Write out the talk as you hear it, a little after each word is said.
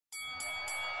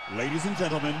Ladies and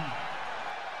gentlemen,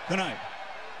 tonight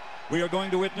we are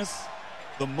going to witness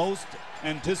the most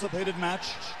anticipated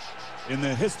match in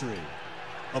the history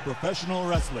of professional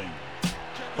wrestling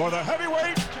for the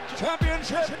heavyweight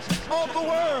championship of the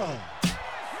world.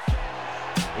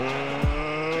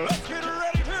 Let's get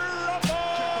ready to rumble!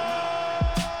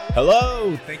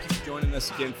 Hello! Thank you for joining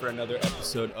us again for another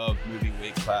episode of Movie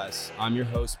Weight Class. I'm your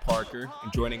host, Parker,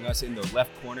 and joining us in the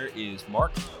left corner is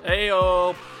Mark.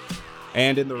 Heyo!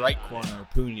 And in the right corner,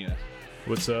 Punya.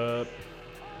 What's up?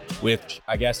 Which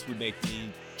I guess would make me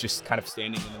just kind of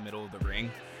standing in the middle of the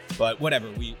ring. But whatever,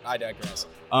 I digress.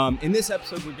 In this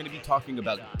episode, we're going to be talking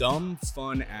about dumb,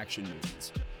 fun action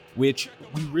movies, which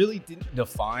we really didn't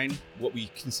define what we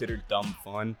considered dumb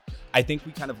fun. I think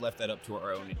we kind of left that up to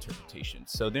our own interpretation.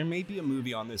 So there may be a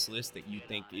movie on this list that you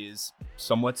think is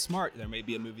somewhat smart. There may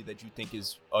be a movie that you think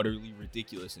is utterly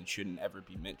ridiculous and shouldn't ever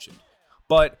be mentioned.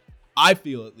 But I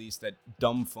feel at least that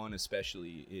dumb fun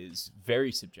especially is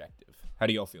very subjective. How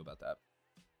do y'all feel about that?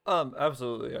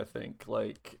 Absolutely. I think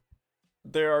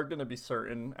there are going to be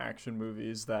certain action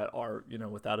movies that are,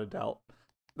 without a doubt,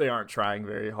 they aren't trying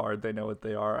very hard. They know what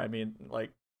they are. I mean,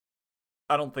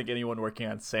 I don't think anyone working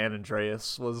on San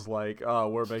Andreas was like, oh,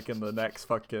 we're making the next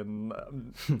fucking,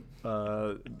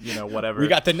 whatever. We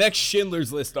got the next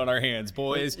Schindler's List on our hands,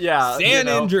 boys. Yeah. San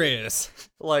Andreas.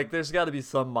 There's got to be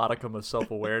some modicum of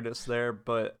self-awareness there,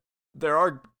 but there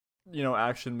are,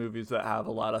 action movies that have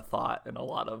a lot of thought and a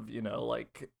lot of,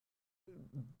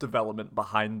 development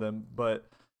behind them. But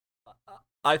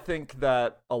I think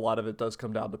that a lot of it does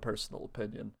come down to personal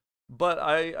opinion. But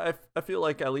I feel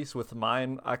like, at least with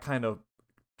mine, I kind of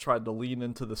tried to lean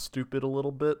into the stupid a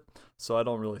little bit, so I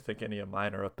don't really think any of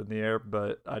mine are up in the air,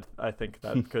 but I think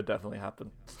that could definitely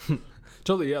happen.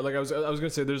 Totally, yeah. I was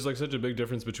gonna say, there's such a big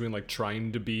difference between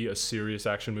trying to be a serious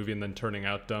action movie and then turning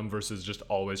out dumb versus just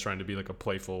always trying to be a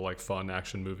playful, fun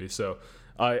action movie. So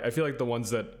I feel like the ones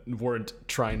that weren't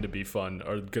trying to be fun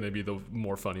are gonna be the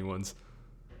more funny ones.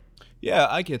 Yeah,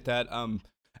 I get that. And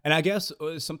I guess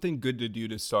something good to do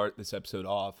to start this episode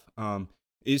off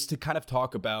is to kind of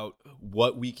talk about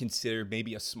what we consider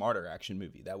maybe a smarter action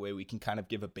movie. That way we can kind of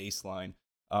give a baseline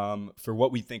for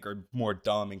what we think are more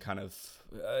dumb and kind of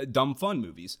dumb fun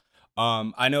movies.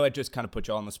 I know I just kind of put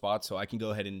you all on the spot, so I can go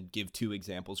ahead and give two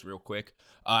examples real quick.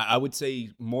 I would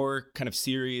say more kind of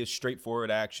serious,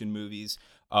 straightforward action movies.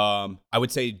 I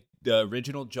would say the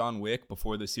original John Wick,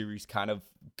 before the series kind of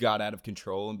got out of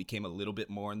control and became a little bit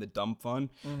more in the dumb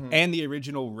fun, and the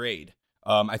original Raid.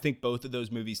 I think both of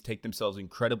those movies take themselves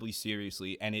incredibly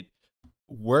seriously, and it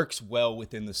works well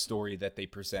within the story that they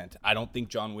present. I don't think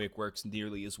John Wick works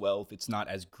nearly as well if it's not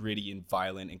as gritty and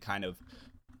violent and kind of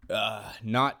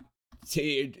not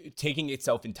taking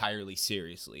itself entirely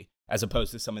seriously, as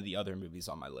opposed to some of the other movies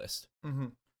on my list. Mm-hmm.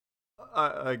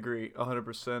 I agree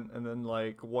 100%. And then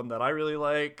one that I really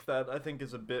like that I think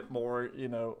is a bit more,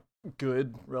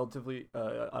 good relatively.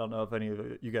 I don't know if any of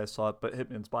you guys saw it, but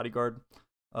Hitman's Bodyguard.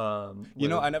 I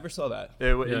never saw that.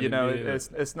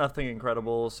 It's nothing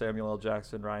incredible. Samuel L.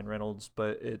 Jackson, Ryan Reynolds,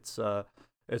 but it's an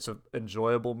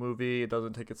enjoyable movie. It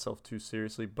doesn't take itself too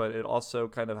seriously, but it also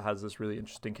kind of has this really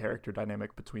interesting character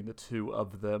dynamic between the two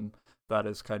of them. That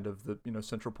is kind of the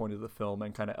central point of the film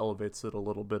and kind of elevates it a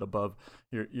little bit above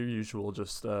your usual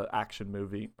just action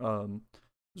movie.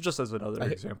 Just as another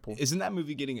example. Isn't that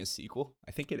movie getting a sequel?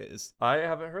 I think it is. I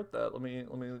haven't heard that. Let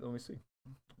me see.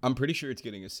 I'm pretty sure it's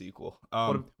getting a sequel.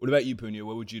 What about you, Punya?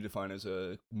 What would you define as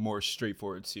a more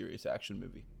straightforward, serious action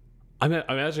movie? I'm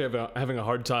actually having a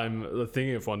hard time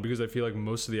thinking of one because I feel like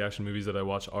most of the action movies that I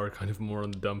watch are kind of more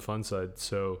on the dumb fun side.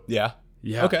 So yeah.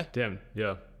 Okay. Damn.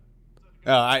 Yeah.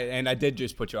 I did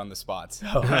just put you on the spot, so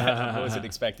I wasn't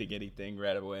expecting anything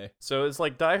right away. So it's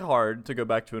Die Hard, to go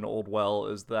back to an old well.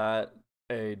 Is that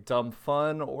a dumb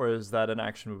fun, or is that an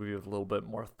action movie with a little bit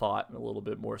more thought and a little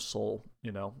bit more soul,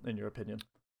 in your opinion?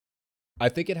 I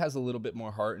think it has a little bit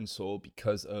more heart and soul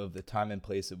because of the time and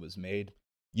place it was made.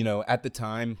 At the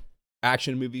time,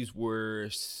 action movies were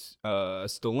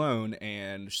Stallone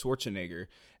and Schwarzenegger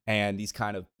and these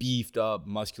kind of beefed up,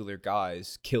 muscular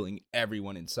guys killing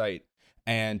everyone in sight.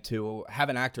 And to have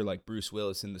an actor like Bruce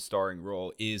Willis in the starring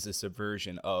role is a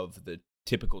subversion of the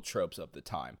typical tropes of the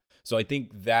time. So I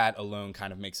think that alone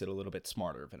kind of makes it a little bit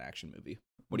smarter of an action movie.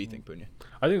 What do you think, Punya?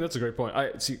 I think that's a great point.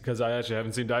 Because I actually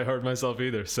haven't seen Die Hard myself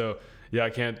either. So yeah, I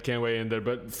can't weigh in there.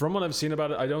 But from what I've seen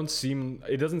about it,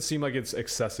 it doesn't seem like it's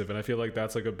excessive. And I feel like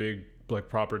that's a big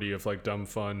property of dumb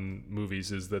fun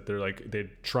movies, is that they're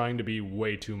trying to be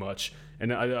way too much.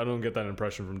 And I don't get that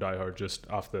impression from Die Hard just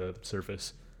off the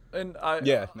surface. And I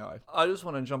just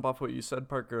want to jump off what you said,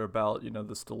 Parker, about, the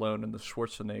Stallone and the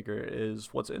Schwarzenegger. Is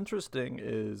what's interesting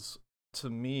is, to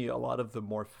me, a lot of the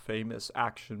more famous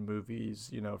action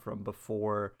movies, from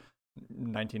before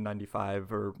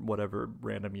 1995 or whatever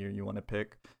random year you want to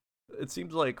pick, it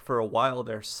seems like for a while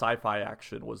there, sci-fi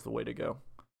action was the way to go.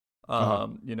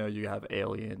 You have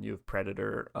Alien, you have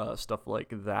Predator, stuff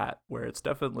like that, where it's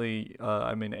definitely,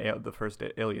 the first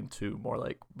Alien 2 more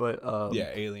like, but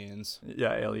Aliens.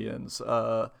 Yeah, Aliens.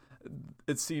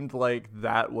 It seemed like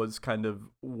that was kind of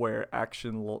where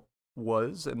action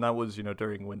was, and that was,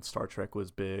 during when Star Trek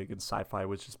was big and sci-fi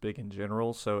was just big in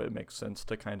general, so it makes sense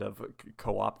to kind of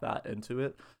co-opt that into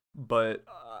it. But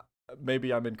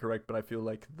maybe I'm incorrect, but I feel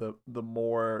like the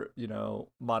more,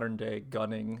 modern day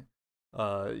gunning,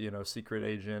 secret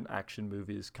agent action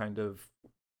movies kind of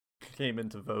came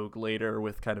into vogue later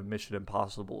with kind of Mission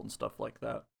Impossible and stuff like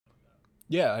that.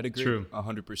 Yeah, I'd agree. True.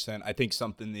 100%. I think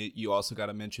something that you also got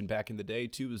to mention back in the day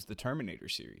too was the Terminator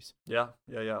series. Yeah.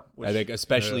 I think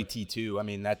especially T2. I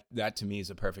mean, that to me is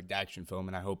a perfect action film,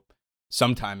 and I hope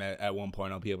sometime at one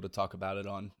point I'll be able to talk about it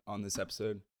on this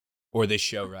episode, or this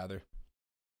show rather.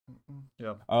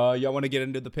 Yeah. Y'all want to get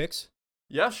into the picks?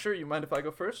 Yeah, sure. You mind if I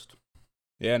go first?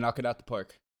 Yeah, knock it out the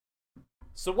park.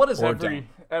 So what does Or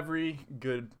every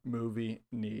good movie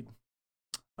need?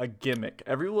 A gimmick.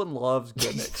 Everyone loves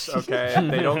gimmicks, okay?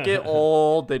 They don't get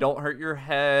old. They don't hurt your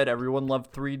head. Everyone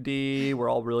loved 3D. We're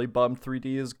all really bummed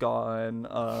 3D is gone.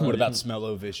 What about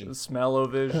Smell-O-Vision?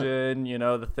 Smell-O-Vision,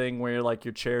 the thing where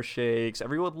your chair shakes.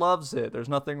 Everyone loves it. There's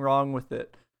nothing wrong with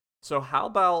it. So how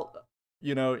about,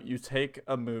 you take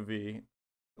a movie,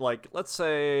 like, let's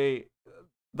say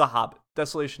The Hobbit,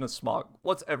 Desolation of Smaug.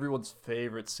 What's everyone's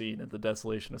favorite scene in the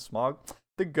Desolation of Smaug?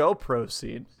 The GoPro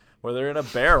scene, where they're in a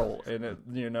barrel and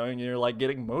and you're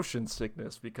getting motion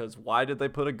sickness because why did they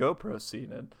put a GoPro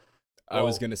scene in? I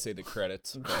was gonna say the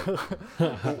credits.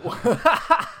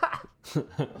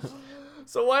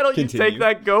 So why don't you take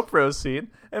that GoPro scene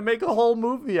and make a whole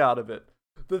movie out of it?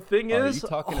 The thing is,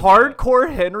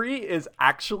 Hardcore Henry is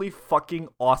actually fucking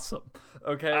awesome.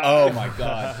 Okay. Oh my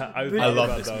god, I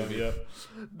love this movie. Yeah.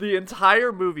 The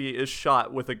entire movie is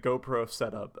shot with a GoPro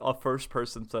setup, a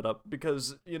first-person setup,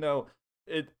 because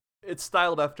it's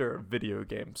styled after a video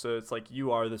game, so it's like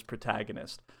you are this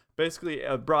protagonist. Basically,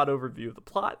 a broad overview of the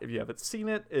plot, if you haven't seen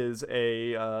it, is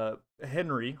a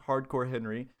Hardcore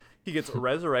Henry. He gets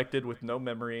resurrected with no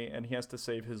memory, and he has to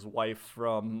save his wife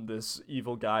from this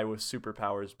evil guy with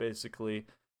superpowers, basically.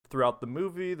 Throughout the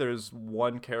movie, there's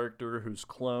one character who's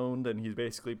cloned, and he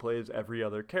basically plays every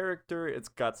other character. It's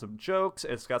got some jokes.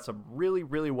 It's got some really,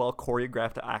 really well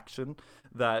choreographed action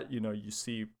that, you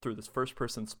see through this first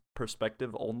person's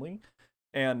perspective only.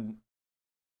 And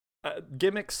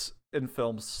gimmicks in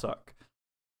films suck,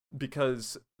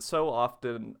 because so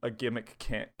often a gimmick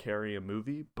can't carry a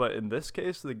movie, but in this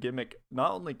case the gimmick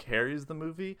not only carries the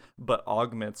movie but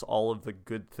augments all of the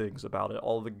good things about it,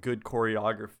 all the good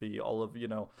choreography, all of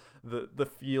the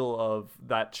feel of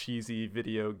that cheesy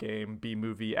video game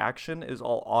B-movie action is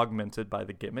all augmented by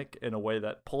the gimmick in a way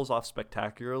that pulls off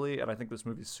spectacularly. And I think this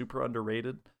movie's super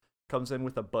underrated. Comes in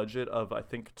with a budget of I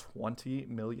think 20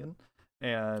 million,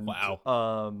 and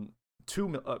wow. 2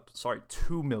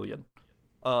 million.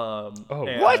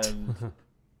 What?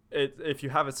 If you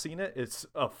haven't seen it, it's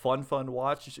a fun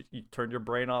watch. You turn your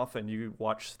brain off and you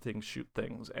watch things shoot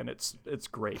things, and it's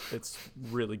great. It's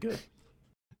really good.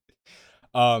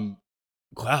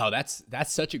 Wow, that's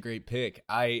such a great pick.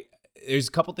 There's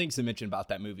a couple things to mention about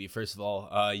that movie. First of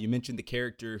all, you mentioned the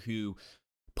character who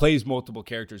plays multiple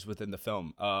characters within the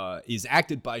film. Is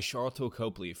acted by Sharlto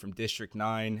Copley from District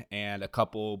 9 and a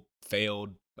couple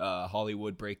failed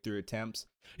Hollywood breakthrough attempts.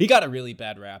 He got a really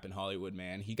bad rap in Hollywood,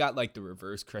 man. He got the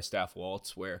reverse Christoph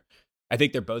Waltz, where I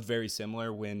think they're both very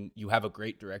similar. When you have a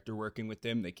great director working with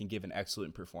them, they can give an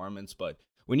excellent performance, but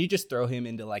when you just throw him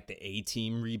into the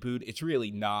A-Team reboot, it's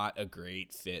really not a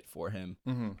great fit for him.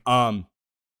 Mm-hmm.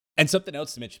 And something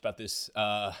else to mention about this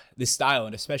style,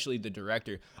 and especially the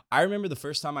director. I remember the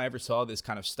first time I ever saw this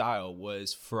kind of style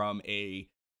was from a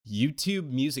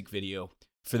YouTube music video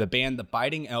for the band The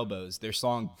Biting Elbows, their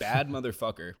song Bad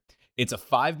Motherfucker. It's a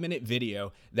 5-minute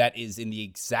video that is in the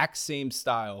exact same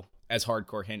style as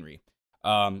Hardcore Henry.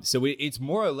 So it's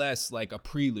more or less like a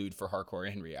prelude for Hardcore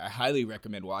Henry. I highly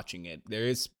recommend watching it. There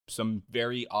is some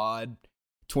very odd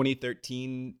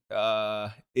 2013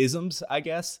 isms, I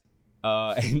guess.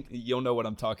 And you'll know what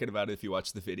I'm talking about if you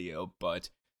watch the video, but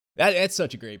that's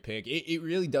such a great pick. It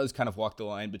really does kind of walk the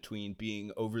line between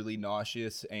being overly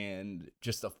nauseous and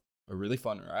just a really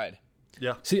fun ride.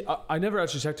 Yeah. See, I never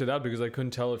actually checked it out because I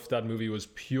couldn't tell if that movie was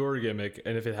pure gimmick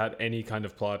and if it had any kind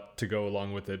of plot to go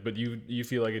along with it. But you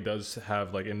feel like it does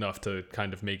have like enough to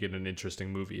kind of make it an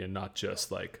interesting movie and not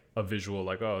just like a visual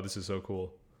like, oh, this is so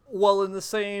cool. Well, in the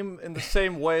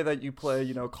same way that you play,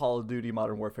 Call of Duty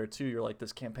Modern Warfare 2, you're like,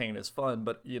 this campaign is fun,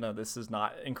 but this is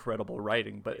not incredible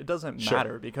writing. But it doesn't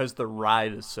matter because the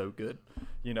ride is so good.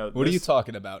 What are you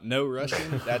talking about? No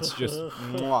Russian? That's just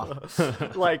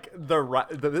mwah. Like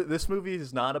this movie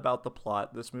is not about the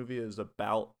plot. This movie is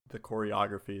about the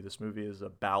choreography. This movie is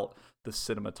about the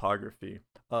cinematography.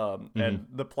 And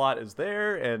the plot is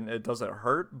there, and it doesn't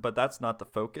hurt, but that's not the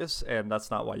focus, and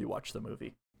that's not why you watch the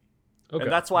movie. Okay.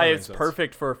 And that's why it's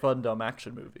perfect for a fun, dumb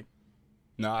action movie.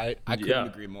 No, I couldn't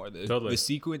agree more. The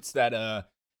sequence that,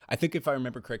 I think if I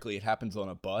remember correctly, it happens on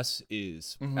a bus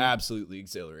is absolutely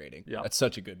exhilarating. Yeah. That's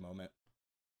such a good moment.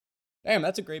 Damn,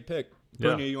 that's a great pick.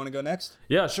 Bruno, you want to go next?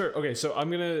 Yeah, sure. Okay, so I'm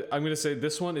gonna say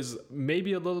this one is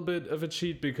maybe a little bit of a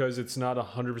cheat because it's not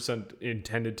 100%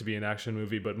 intended to be an action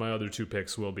movie, but my other two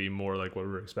picks will be more like what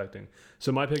we're expecting.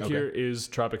 So my pick here is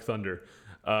Tropic Thunder.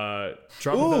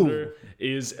 Thunder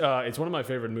is it's one of my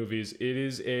favorite movies. It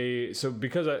is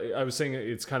because I was saying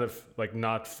it's kind of like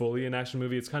not fully an action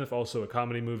movie, it's kind of also a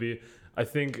comedy movie. I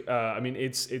think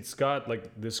it's got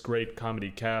like this great comedy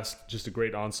cast, just a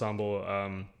great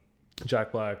ensemble.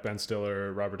 Jack Black, Ben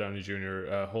Stiller, Robert Downey Jr.,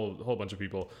 a whole bunch of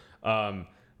people.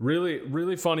 Really,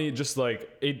 really funny. Just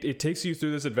like it takes you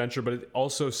through this adventure, but it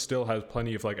also still has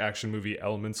plenty of like action movie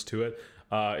elements to it.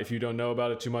 If you don't know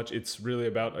about it too much, it's really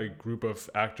about a group of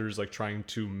actors like trying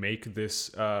to make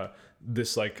this war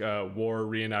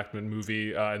reenactment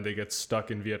movie, and they get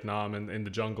stuck in Vietnam and in the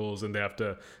jungles, and they have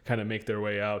to kind of make their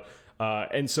way out.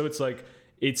 And so it's like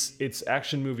it's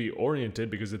action movie oriented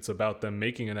because it's about them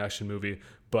making an action movie,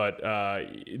 but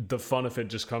the fun of it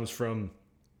just comes from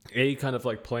kind of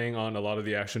like playing on a lot of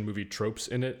the action movie tropes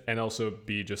in it, and also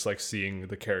B, just like seeing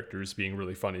the characters being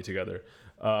really funny together.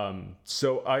 I'm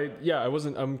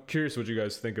curious what you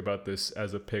guys think about this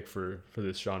as a pick for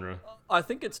this genre. I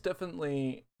think it's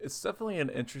definitely an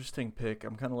interesting pick.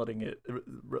 I'm kind of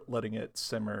letting it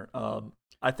simmer.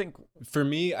 I think for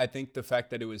me, I think the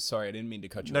fact that it was, sorry, I didn't mean to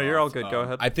cut you off. No, you're all good. Go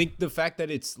ahead. I think the fact that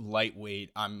it's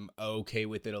lightweight, I'm okay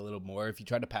with it a little more. If you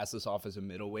try to pass this off as a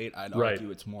middleweight, I'd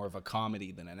argue it's more of a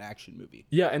comedy than an action movie.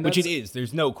 Yeah, which it is.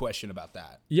 There's no question about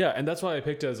that. Yeah, and that's why I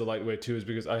picked it as a lightweight too, is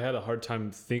because I had a hard time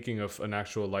thinking of an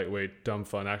actual lightweight, dumb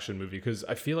fun action movie, because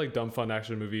I feel like dumb fun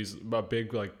action movies, a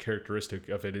big like characteristic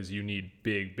of it is you need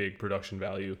big production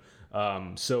value.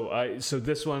 So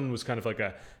this one was kind of like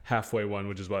a halfway one,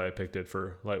 which is why I picked it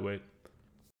for lightweight.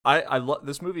 I love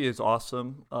this movie. Is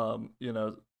awesome.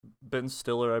 Ben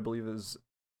Stiller, I believe, is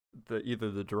either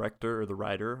the director or the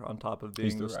writer, on top of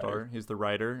being the star. He's the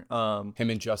writer. Him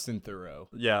and Justin Theroux.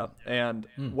 Yeah, and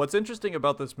what's interesting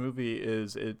about this movie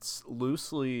is it's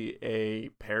loosely a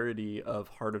parody of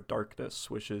Heart of Darkness,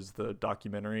 which is the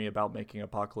documentary about making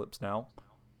Apocalypse Now.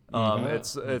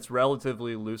 It's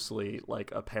relatively loosely like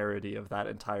a parody of that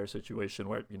entire situation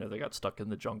where they got stuck in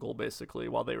the jungle basically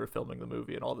while they were filming the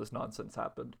movie and all this nonsense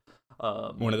happened.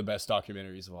 One of the best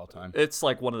documentaries of all time. It's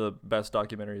like one of the best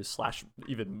documentaries /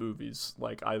 even movies.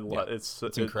 Like it's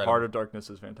incredible. Heart of Darkness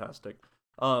is fantastic.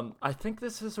 I think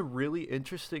this is a really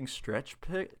interesting stretch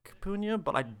pick, Punya,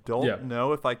 but I don't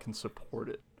know if I can support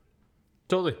it.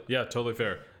 Totally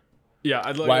fair. Yeah,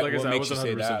 I said, I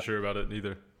wasn't 100% sure about it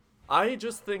either. I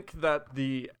just think that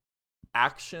the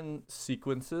action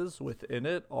sequences within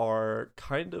it are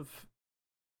kind of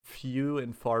few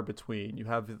and far between. You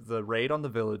have the raid on the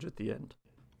village at the end.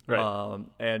 Right.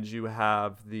 And you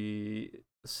have the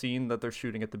scene that they're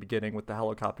shooting at the beginning with the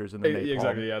helicopters and the napalm.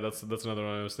 Exactly, yeah, that's another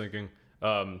one I was thinking.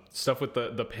 Stuff with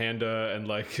the panda and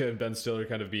like Ben Stiller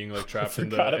kind of being like trapped in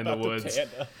the woods.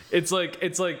 It's like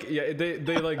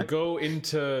they like go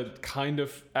into kind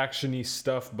of actiony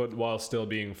stuff, but while still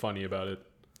being funny about it.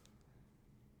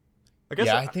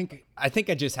 I think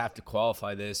I just have to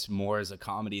qualify this more as a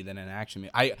comedy than an action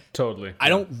movie. I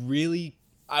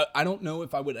don't know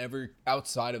if I would ever,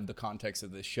 outside of the context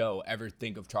of this show, ever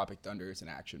think of Tropic Thunder as an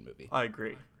action movie. I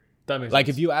agree. That makes like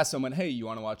sense. If you ask someone, hey, you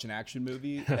want to watch an action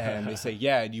movie? And they say,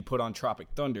 yeah, and you put on Tropic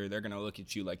Thunder, they're going to look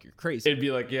at you like you're crazy. It'd be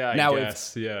like, yeah, I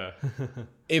guess. Yeah.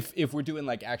 if we're doing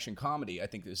like action comedy, I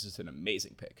think this is an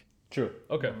amazing pick. True.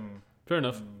 Okay. Fair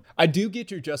enough. I do get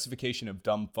your justification of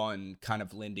dumb fun kind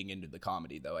of lending into the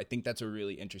comedy, though. I think that's a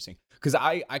really interesting, because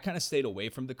I kind of stayed away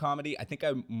from the comedy. I think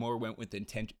I more went with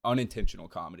unintentional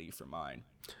comedy for mine.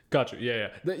 Gotcha. Yeah.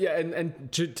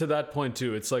 And to that point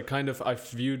too, it's like kind of I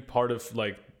viewed part of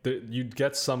like you'd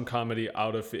get some comedy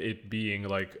out of it being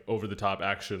like over the top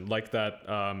action, like that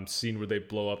scene where they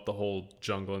blow up the whole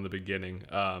jungle in the beginning,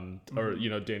 or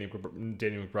Danny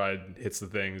McBride hits the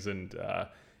things and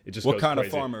it just What goes kind crazy.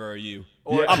 of farmer are you?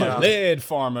 Or- I'm yeah. a lead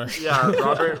farmer.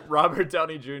 Yeah, Robert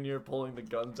Downey Jr. pulling the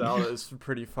guns out is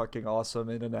pretty fucking awesome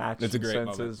in an action It's a great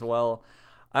sense moment. as well.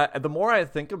 The more I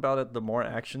think about it, the more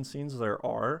action scenes there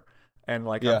are, and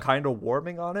like Yeah. I'm kind of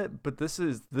warming on it. But this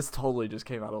totally just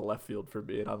came out of left field for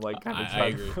me, and I'm like kind of I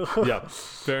agree. Yeah,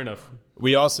 fair enough.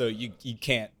 We also you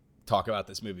can't talk about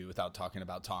this movie without talking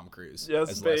about Tom Cruise.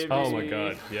 Yes, as Les baby. Oh my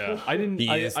god, yeah. I didn't. He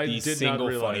is I the did single not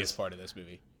realize. funniest part of this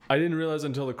movie. I didn't realize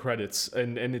until the credits,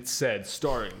 and it said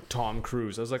starring Tom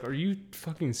Cruise. I was like, "Are you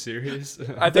fucking serious?" I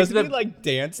think Doesn't that he like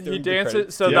dance? he during the dances.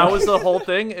 credits? So Yeah. that was the whole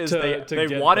thing. Is they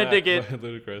get wanted to that get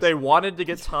Ludacris. they wanted to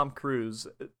get Tom Cruise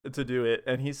to do it,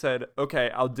 and he said, "Okay,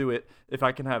 I'll do it if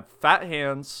I can have fat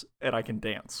hands and I can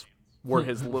dance." Were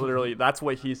his literally that's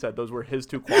what he said. Those were his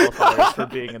two qualifiers for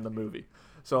being in the movie.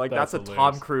 So like that's That's a Tom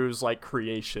hilarious. Cruise like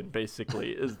creation basically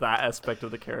is that aspect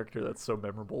of the character that's so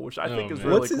memorable, which I think is man.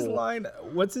 really What's his cool. line?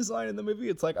 What's his line in the movie?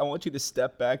 It's like, I want you to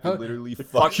step back and literally fuck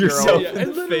fuck your yourself own- yeah, in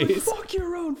and the literally face. fuck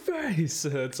your own face.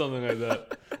 It's something like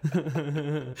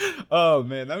that. Oh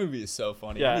man, that movie is so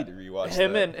funny. I need to rewatch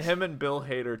him that. him and Bill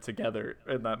Hader together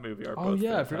in that movie are Oh both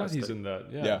yeah, I forgot he's fantastic. in that.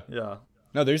 Yeah. Yeah. Yeah.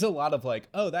 No, there's a lot of like,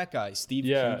 oh, that guy, Steve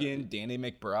Yeah. Coogan, Danny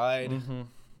McBride,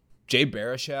 Jay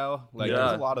Baruchel. Like, Yeah,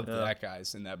 there's a lot of yeah. that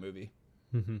guys in that movie.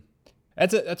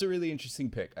 That's a really interesting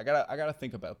pick. I gotta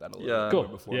think about that a little Yeah. bit Cool.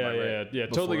 more before Yeah, my yeah, yeah.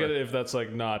 Totally before- get it if that's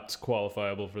like not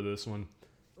qualifiable for this one.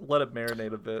 Let it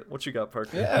marinate a bit. What you got,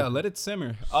 Parker? Yeah, let it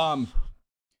simmer.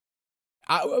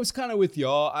 I was kind of with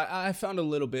y'all. I found a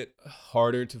little bit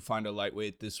harder to find a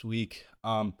lightweight this week.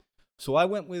 So I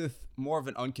went with more of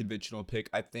an unconventional pick,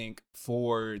 I think,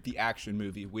 for the action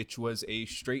movie, which was a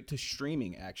straight to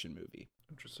streaming action movie.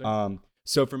 Interesting.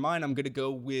 So for mine, I'm gonna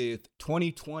go with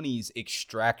 2020's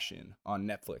Extraction on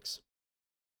Netflix.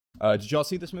 Did y'all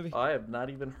see this movie? I have not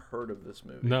even heard of this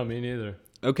movie. No, me neither.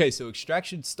 Okay, so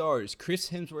Extraction stars Chris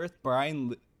Hemsworth,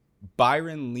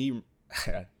 Byron Lee.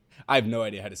 I have no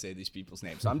idea how to say these people's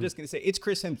names, so I'm just gonna say it's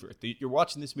Chris Hemsworth. You're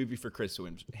watching this movie for Chris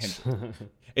Hemsworth.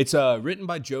 It's written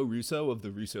by Joe Russo of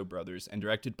the Russo brothers and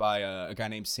directed by a guy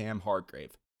named Sam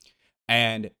Hargrave.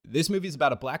 And this movie is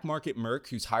about a black market merc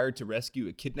who's hired to rescue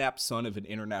a kidnapped son of an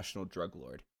international drug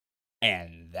lord.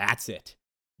 And that's it.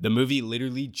 The movie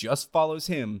literally just follows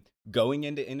him going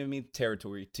into enemy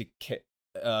territory to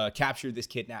capture this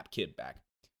kidnapped kid back.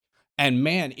 And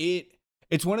man,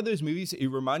 it's one of those movies, it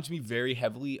reminds me very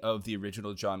heavily of the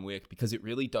original John Wick because it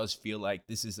really does feel like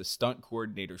this is a stunt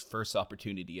coordinator's first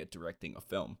opportunity at directing a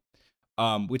film,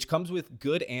 which comes with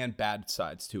good and bad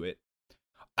sides to it.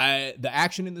 The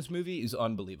action in this movie is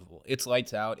unbelievable. It's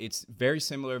lights out. It's very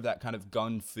similar to that kind of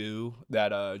gun fu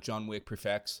that John Wick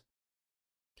perfects.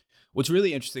 What's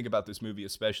really interesting about this movie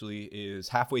especially is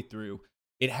halfway through,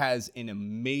 it has an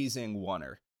amazing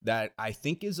oneer that I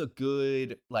think is a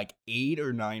good like 8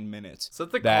 or 9 minutes. Is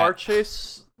that the car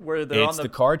chase where they're It's on the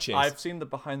car chase. I've seen the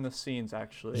behind the scenes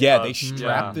actually. Yeah, they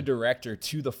strap yeah. the director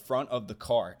to the front of the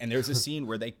car. And there's a scene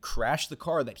where they crash the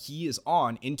car that he is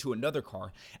on into another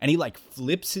car. And he like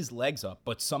flips his legs up,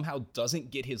 but somehow doesn't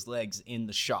get his legs in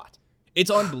the shot. It's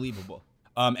unbelievable.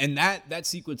 And that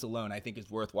sequence alone, I think,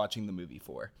 is worth watching the movie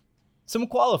for. Some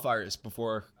qualifiers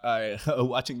before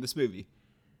watching this movie.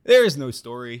 There is no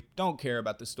story. Don't care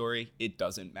about the story. It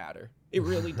doesn't matter. It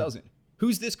really doesn't.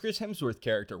 Who's this Chris Hemsworth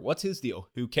character? What's his deal?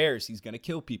 Who cares? He's going to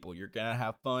kill people. You're going to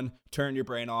have fun. Turn your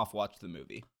brain off. Watch the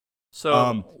movie.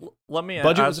 So let me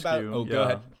budget ask was about- you. oh, go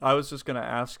ahead. I was just gonna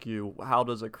ask you, how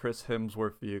does a Chris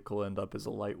Hemsworth vehicle end up as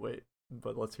a lightweight?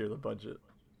 But let's hear the budget.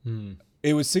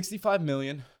 It was $65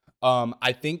 million.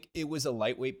 I think it was a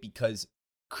lightweight because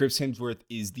Chris Hemsworth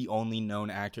is the only known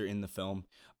actor in the film.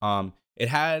 It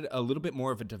had a little bit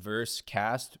more of a diverse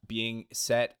cast being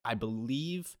set, I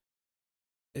believe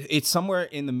it's somewhere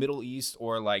in the Middle East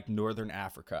or like Northern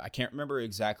Africa. I can't remember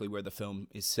exactly where the film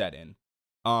is set in.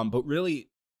 But really,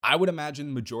 I would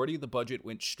imagine majority of the budget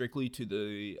went strictly to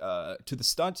the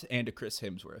stunt and to Chris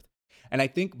Hemsworth. And I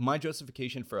think my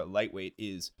justification for a lightweight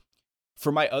is,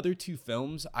 for my other two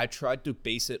films, I tried to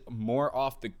base it more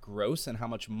off the gross and how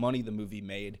much money the movie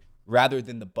made rather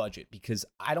than the budget, because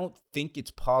I don't think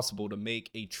it's possible to make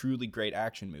a truly great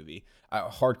action movie,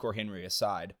 Hardcore Henry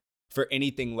aside, for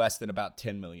anything less than about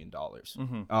 $10 million.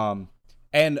 Mm-hmm.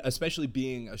 And especially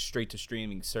being a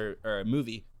straight-to-streaming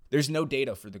movie, there's no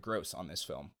data for the gross on this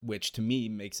film, which to me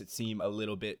makes it seem a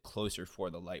little bit closer for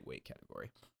the lightweight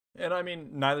category. And I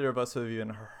mean, neither of us have even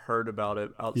heard about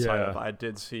it outside of, I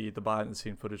did see the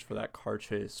behind-the-scene footage for that car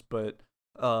chase, but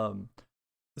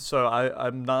So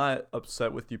I'm not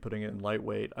upset with you putting it in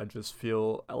lightweight. I just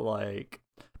feel like,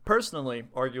 personally,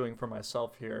 arguing for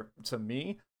myself here, to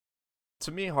me,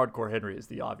 Hardcore Henry is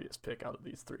the obvious pick out of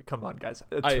these three. Come on, guys.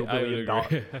 A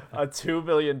 $2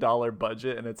 billion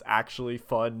budget, and it's actually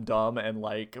fun, dumb, and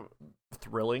like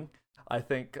thrilling. I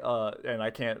think, and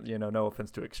I can't, no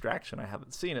offense to Extraction, I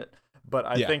haven't seen it, but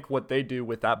I think what they do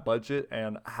with that budget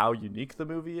and how unique the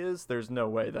movie is, there's no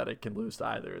way that it can lose to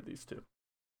either of these two.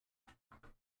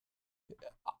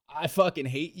 I fucking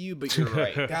hate you, but you're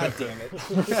right. God damn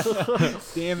it.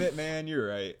 Damn it, man. You're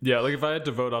right. Yeah, like if I had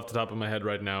to vote off the top of my head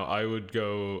right now, I would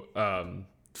go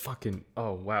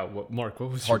oh wow. Mark,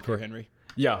 what was Hardcore Henry?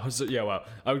 Yeah, wow.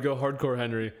 I would go Hardcore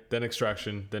Henry, then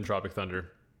Extraction, then Tropic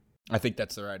Thunder. I think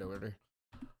that's the right order.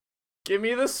 Give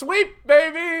me the sweep,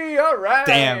 baby. All right.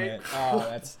 Damn it. Oh,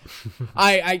 that's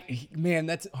man,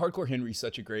 that's Hardcore Henry's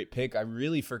such a great pick. I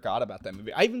really forgot about that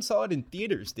movie. I even saw it in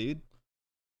theaters, dude.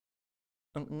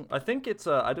 I think it's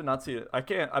I did not see it. I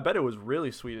bet it was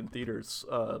really sweet in theaters.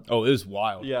 It was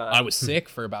wild. Yeah. I was sick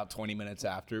for about 20 minutes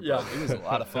after, but it was a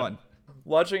lot of fun.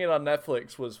 Watching it on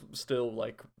Netflix was still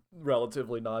like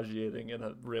relatively nauseating in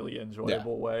a really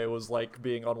enjoyable way. It was like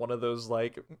being on one of those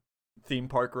like theme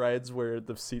park rides where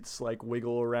the seats like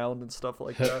wiggle around and stuff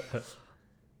like that.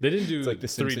 They didn't do it's like the 3D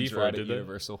Simpsons for ride it, at did they?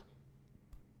 Universal.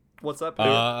 What's that?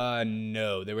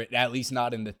 No, they were at least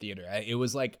not in the theater. It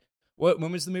was like,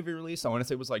 when was the movie released? I want to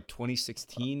say it was like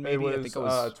 2016, maybe. I think it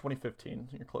was 2015.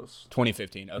 You're close.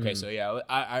 2015. Okay, so yeah,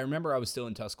 I remember I was still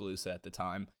in Tuscaloosa at the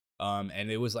time, and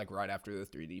it was like right after the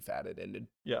 3D fad had ended.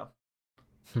 Yeah.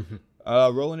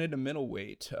 Rolling into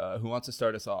middleweight. Who wants to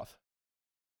start us off?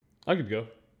 I could go.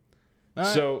 Right.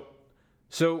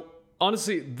 So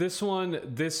honestly, this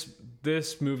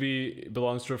movie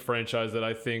belongs to a franchise that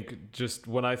I think, just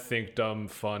when I think dumb,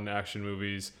 fun action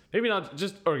movies, maybe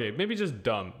just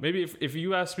dumb. Maybe if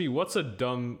you ask me what's a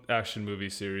dumb action movie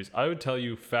series, I would tell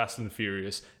you Fast and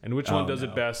Furious, and which one does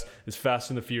it best is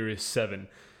Fast and the Furious 7.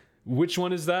 Which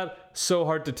one is that? So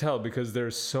hard to tell because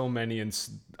there's so many, and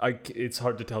it's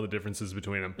hard to tell the differences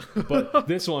between them. But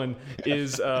this one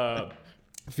is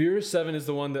Furious 7 is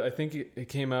the one that I think it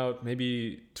came out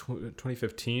maybe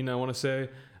 2015, I want to say.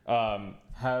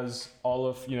 Has all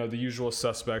of the usual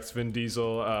suspects: Vin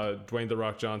Diesel, Dwayne The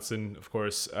Rock Johnson, of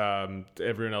course,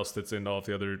 everyone else that's in all of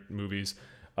the other movies.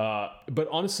 But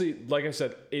honestly, like I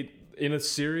said, in a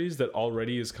series that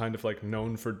already is kind of like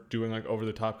known for doing like over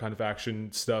the top kind of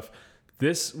action stuff,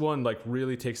 this one like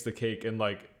really takes the cake, and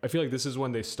like I feel like this is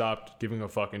when they stopped giving a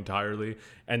fuck entirely,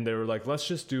 and they were like, let's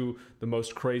just do the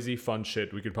most crazy fun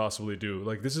shit we could possibly do.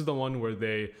 Like this is the one where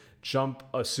they jump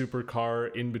a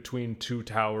supercar in between two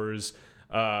towers,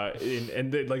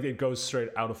 and it goes straight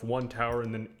out of one tower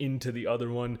and then into the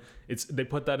other one. They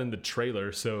put that in the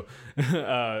trailer, so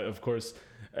of course.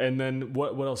 And then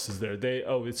what else is there?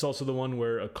 It's also the one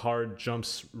where a car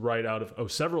jumps right out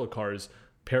of several cars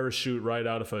parachute right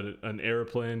out of an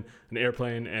airplane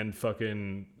and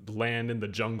fucking land in the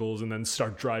jungles and then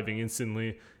start driving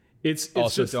instantly. It's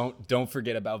also just, don't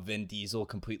forget about Vin Diesel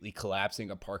completely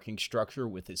collapsing a parking structure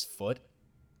with his foot.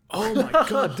 Oh my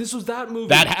god, this was that movie.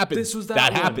 That happened. This was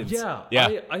that one. Happens. Yeah.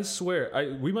 I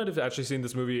swear, we might have actually seen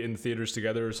this movie in theaters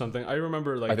together or something. I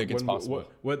remember like I think it's possible.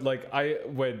 When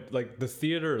the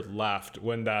theater laughed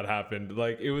when that happened.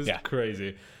 Like it was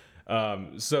crazy.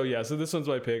 So this one's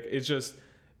my pick. It's just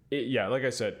like I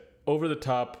said, over the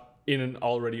top in an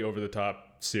already over the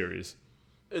top series.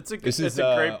 It's a great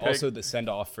pick. Also the send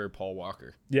off for Paul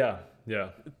Walker. Yeah.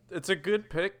 It's a good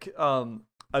pick.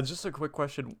 Just a quick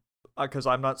question, because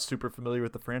I'm not super familiar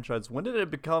with the franchise. When did it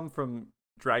become from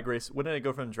drag race? When did it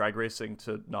go from drag racing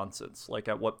to nonsense? Like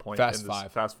at what point? Fast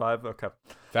 5. Fast 5. Okay.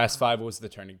 Fast 5 was the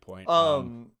turning point.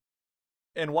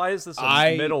 And why is this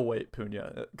a middleweight,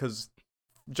 Punya? Because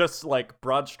just like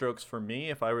broad strokes for me,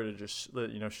 if I were to just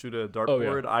shoot a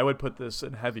dartboard, I would put this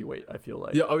in heavyweight. I feel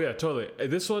like. Yeah. Oh yeah. Totally.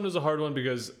 This one was a hard one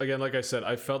because, again, like I said,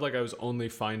 I felt like I was only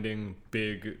finding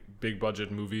big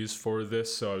budget movies for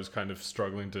this, so I was kind of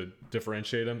struggling to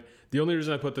differentiate them. The only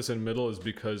reason I put this in middle is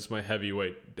because my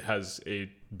heavyweight has a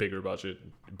bigger budget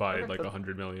by like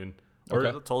 $100 million.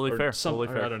 Totally fair. Totally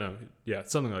fair. I don't know. Yeah,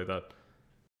 something like that.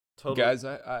 Totally. Guys,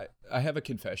 I have a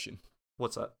confession.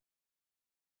 What's that?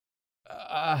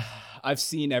 I've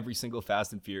seen every single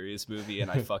Fast and Furious movie,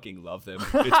 and I fucking love them.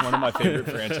 It's one of my favorite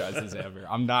franchises ever.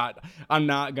 I'm not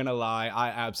gonna lie. I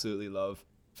absolutely love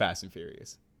Fast and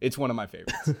Furious. It's one of my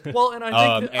favorites. Well, and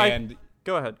I think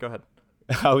go ahead.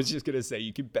 I was just gonna say,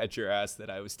 you can bet your ass that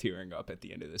I was tearing up at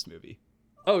the end of this movie.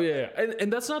 Oh yeah.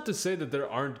 And that's not to say that there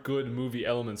aren't good movie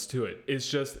elements to it. It's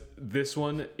just this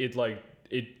one,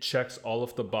 it checks all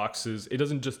of the boxes. It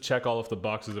doesn't just check all of the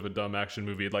boxes of a dumb action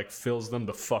movie. It like fills them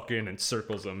the fuck in and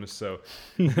circles them. So,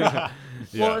 yeah.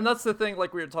 Well, and that's the thing,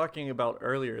 like we were talking about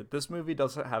earlier. This movie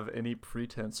doesn't have any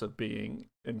pretense of being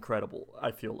incredible.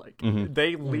 I feel like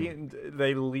they leaned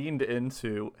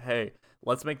into, hey,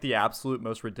 let's make the absolute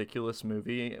most ridiculous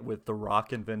movie with The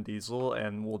Rock and Vin Diesel,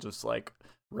 and we'll just like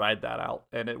ride that out,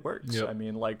 and it works. Yep. I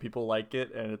mean, like, people like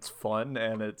it, and it's fun,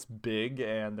 and it's big,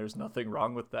 and there's nothing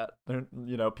wrong with that.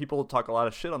 You know, people talk a lot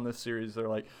of shit on this series. They're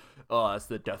like, oh, that's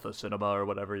the death of cinema or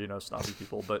whatever, you know, snobby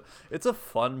people. But it's a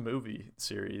fun movie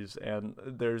series, and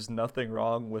there's nothing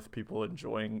wrong with people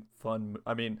enjoying fun.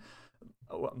 I mean,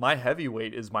 my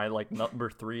Heavyweight is my like number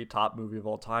 3 top movie of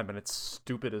all time, and it's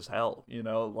stupid as hell, you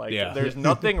know. Like, there's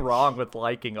nothing wrong with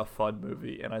liking a fun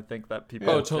movie, and I think that people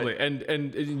totally.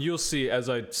 And you'll see as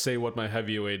I say what my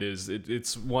Heavyweight is,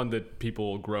 it's one that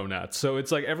people groan at. So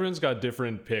it's like everyone's got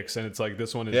different picks, and it's like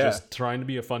this one is just trying to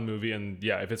be a fun movie, and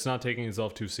if it's not taking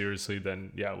itself too seriously,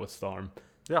 then what's the harm?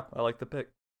 Yeah, I like the pick.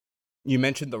 You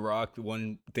mentioned The Rock.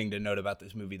 One thing to note about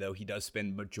this movie, though, he does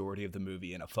spend majority of the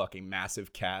movie in a fucking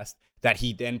massive cast that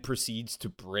he then proceeds to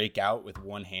break out with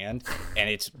one hand, and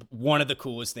it's one of the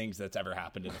coolest things that's ever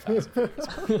happened in the Fast and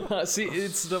Furious. See,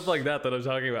 it's stuff like that I'm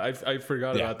talking about. I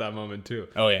forgot about that moment, too.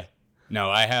 Oh, yeah. No,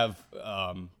 I have...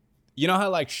 you know how,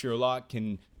 like, Sherlock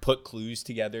can put clues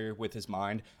together with his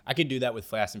mind? I can do that with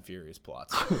Fast and Furious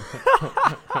plots.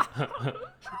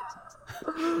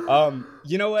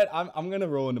 You know what? I'm gonna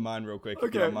roll into mine real quick.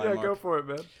 Okay, go for it,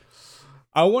 man.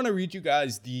 I want to read you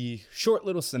guys the short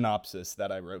little synopsis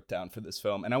that I wrote down for this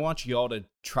film, and I want you all to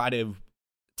try to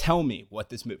tell me what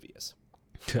this movie is.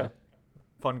 Okay.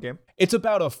 Fun game. It's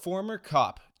about a former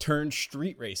cop turned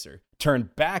street racer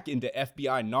turned back into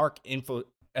FBI narc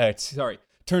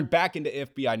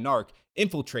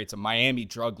infiltrates a Miami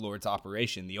drug lord's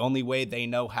operation the only way they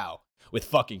know how, with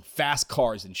fucking fast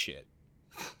cars and shit.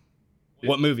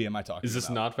 What movie am I talking about? Is this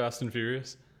not Fast and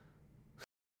Furious?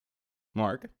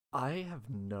 Mark? I have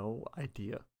no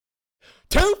idea.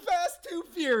 Too Fast, Too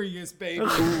Furious, baby.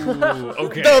 Ooh,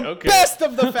 okay. The best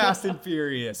of the Fast and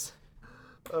Furious.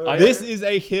 Okay. This is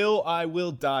a hill I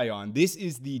will die on. This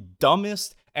is the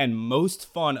dumbest and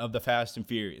most fun of the Fast and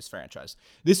Furious franchise.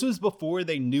 This was before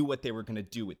they knew what they were going to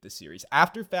do with this series.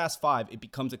 After Fast 5, it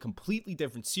becomes a completely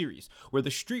different series where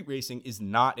the street racing is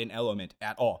not an element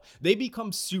at all. They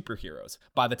become superheroes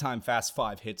by the time Fast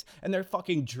 5 hits, and they're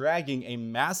fucking dragging a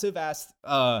massive ass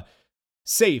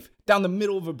safe down the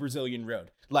middle of a Brazilian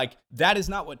road. Like, that is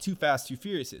not what Too Fast, Too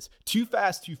Furious is. Too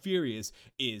Fast, Too Furious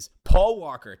is Paul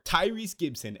Walker, Tyrese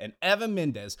Gibson, and Eva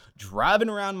Mendes driving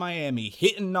around Miami,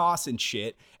 hitting nos and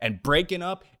shit, and breaking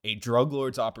up a drug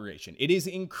lord's operation. It is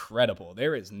incredible.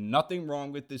 There is nothing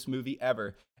wrong with this movie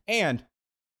ever. And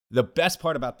the best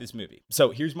part about this movie.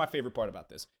 So here's my favorite part about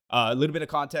this. A little bit of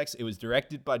context. It was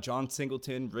directed by John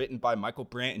Singleton, written by Michael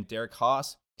Brandt and Derek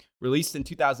Haas. Released in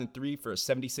 2003 for a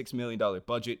 $76 million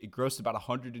budget, it grossed about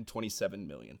 $127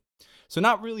 million. So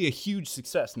not really a huge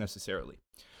success necessarily.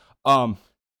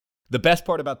 The best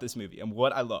part about this movie and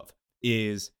what I love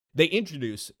is they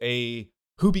introduce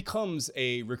who becomes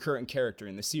a recurrent character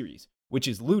in the series, which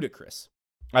is Ludacris.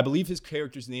 I believe his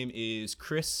character's name is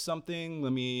Chris something.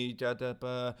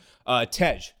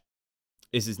 Tej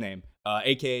is his name,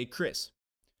 aka Chris.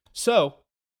 So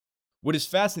what is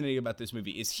fascinating about this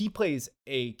movie is he plays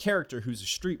a character who's a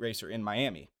street racer in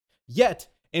Miami. Yet,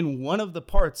 in one of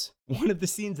the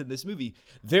scenes in this movie,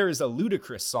 there is a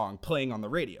Ludacris song playing on the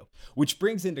radio, which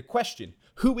brings into question,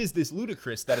 who is this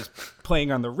Ludacris that is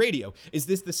playing on the radio? Is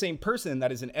this the same person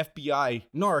that is an FBI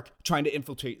narc trying to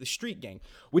infiltrate the street gang?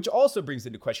 Which also brings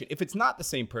into question, if it's not the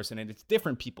same person and it's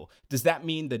different people, does that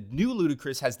mean the new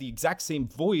Ludacris has the exact same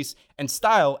voice and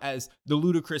style as the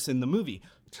Ludacris in the movie?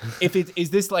 Is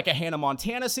this like a Hannah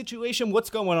Montana situation? What's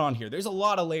going on here? There's a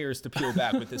lot of layers to peel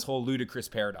back with this whole Ludacris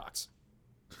paradox.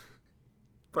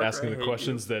 Parker, asking the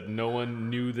questions that no one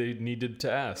knew they needed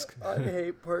to ask. I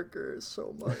hate Parker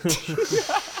so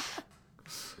much.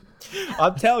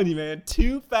 I'm telling you, man,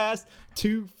 Too Fast,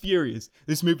 Too Furious.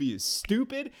 This movie is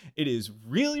stupid. It is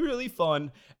really, really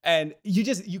fun. And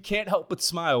you can't help but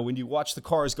smile when you watch the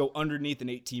cars go underneath an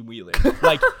 18-wheeler.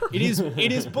 Like,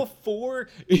 it's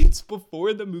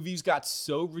before the movies got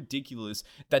so ridiculous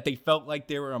that they felt like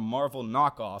they were a Marvel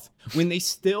knockoff, when they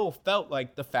still felt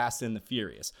like the Fast and the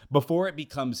Furious. Before it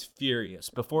becomes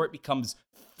Furious, before it becomes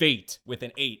Fate with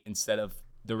an 8 instead of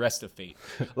the rest of Fate.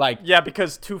 Like, yeah,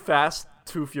 because Too Fast,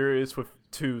 Too Furious with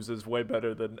 2s is way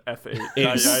better than F8.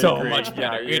 It's so much better.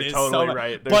 Yeah, you're it is totally so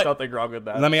right. There's nothing wrong with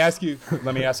that. Let me ask you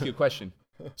a question.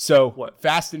 So, What?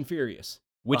 Fast and Furious,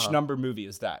 which number movie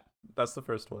is that? That's the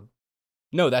first one.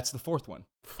 No, that's the fourth one.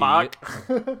 Fuck.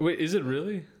 Wait, is it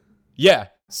really? Yeah.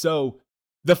 So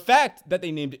the fact that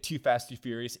they named it Too Fast, Too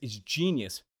Furious is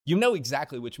genius. You know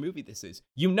exactly which movie this is.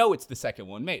 You know it's the second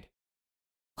one made.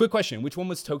 Quick question. Which one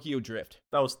was Tokyo Drift?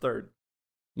 That was third.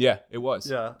 Yeah, it was.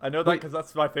 Yeah, I know that because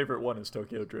that's my favorite one is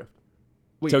Tokyo Drift.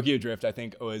 Wait. Tokyo Drift, I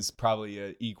think, was probably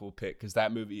an equal pick because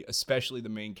that movie, especially the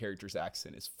main character's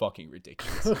accent, is fucking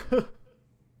ridiculous.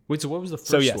 Wait, so what was the first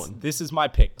So yes, one? this is my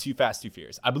pick, Too Fast, Too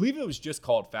Furious. I believe it was just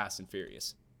called Fast and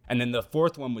Furious. And then the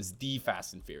fourth one was The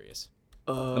Fast and Furious.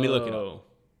 Let me look it up. Oh.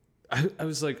 I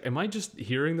was like, am I just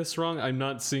hearing this wrong? I'm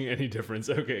not seeing any difference.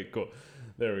 Okay, cool.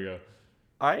 There we go.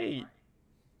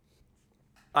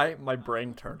 My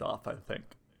brain turned off, I think.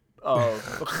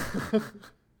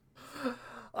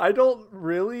 I don't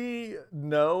really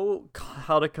know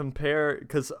how to compare,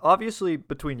 because obviously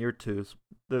between your twos,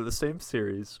 they're the same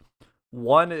series.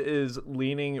 One is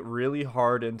leaning really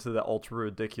hard into the ultra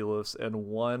ridiculous, and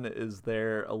one is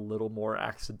there a little more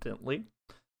accidentally.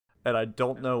 And I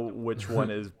don't know which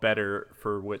one is better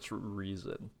for which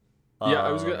reason. Yeah,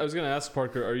 I was gonna ask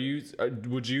Parker.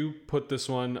 Would you put this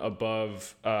one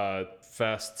above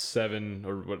Fast 7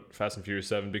 or what Fast and Furious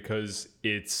 7 because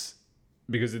it's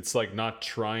like not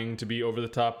trying to be over the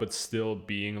top but still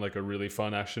being like a really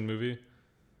fun action movie?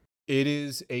 It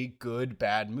is a good,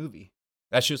 bad movie.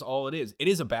 That's just all it is. It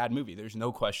is a bad movie. There's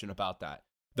no question about that.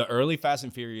 The early Fast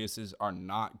and Furiouses are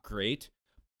not great,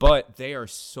 but they are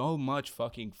so much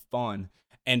fucking fun.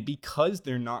 And because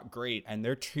they're not great and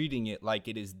they're treating it like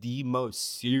it is the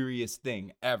most serious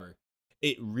thing ever,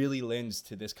 it really lends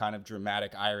to this kind of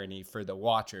dramatic irony for the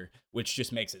watcher, which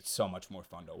just makes it so much more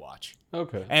fun to watch.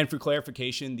 Okay. And for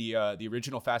clarification, the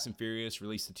original Fast and Furious,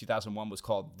 released in 2001, was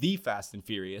called The Fast and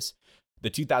Furious. The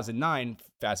 2009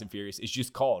 Fast and Furious is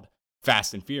just called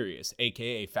Fast and Furious,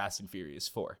 aka Fast and Furious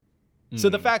 4. So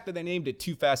the fact that they named it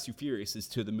Too Fast, Too Furious is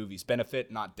to the movie's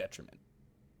benefit, not detriment.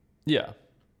 Yeah.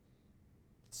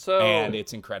 So, And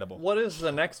it's incredible. what is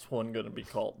the next one going to be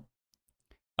called?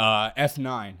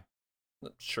 F9.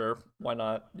 Sure, why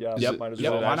not? Yeah, Yep. might as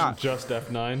Yep, well. why not? Just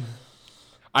F9.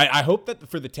 I hope that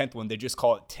for the 10th one, they just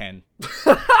call it 10.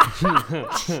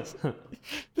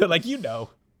 They're like,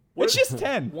 it's just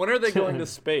 10. When are they going to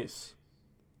space?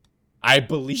 I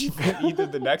believe that either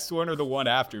the next one or the one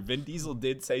after. Vin Diesel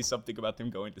did say something about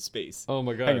them going to space. Oh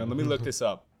my god. Hang on, let me look this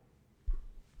up.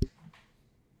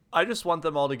 I just want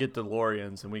them all to get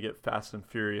DeLoreans and we get Fast and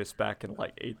Furious back in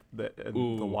like the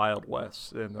Wild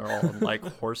West, and they're all on like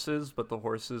horses, but the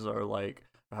horses are like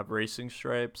have racing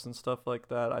stripes and stuff like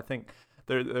that. I think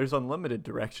there's unlimited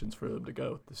directions for them to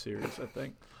go with the series, I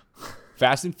think.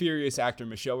 Fast and Furious actor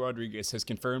Michelle Rodriguez has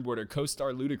confirmed what her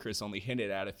co-star Ludacris only hinted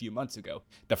at a few months ago.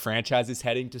 The franchise is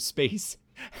heading to space,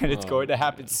 and it's going to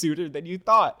happen sooner than you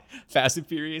thought. Fast and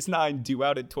Furious 9, due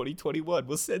out in 2021,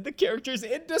 will send the characters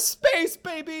into space,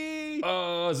 baby!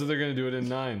 Oh, so they're going to do it in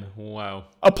 9. Wow.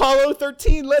 Apollo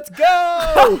 13, let's go!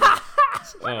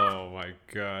 Oh my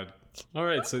god. All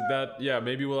right, so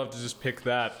maybe we'll have to just pick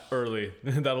that early.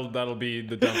 that'll be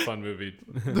the dumb fun movie.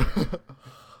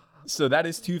 So that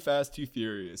is Too Fast, Too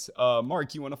Furious.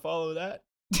 Mark, you want to follow that?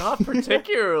 Not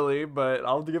particularly, but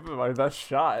I'll give it my best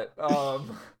shot.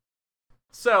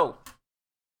 So,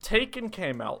 Taken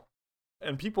came out,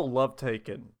 and people love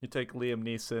Taken. You take Liam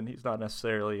Neeson, he's not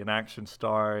necessarily an action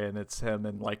star, and it's him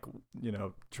and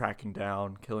tracking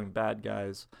down, killing bad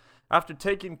guys. After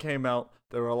Taken came out,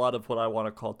 there were a lot of what I want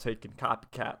to call Taken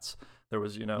copycats. There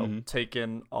was,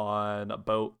 Taken on a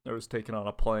boat. There was Taken on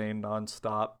a plane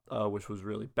nonstop, which was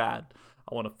really bad.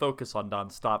 I want to focus on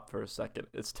nonstop for a second.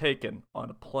 It's Taken on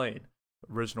a plane.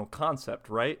 Original concept,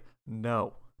 right?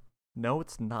 No,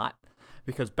 it's not.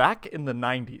 Because back in the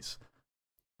 90s,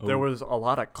 there was a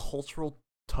lot of cultural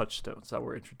touchstones that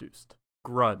were introduced.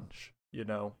 Grunge,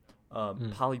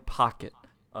 Polly Pocket,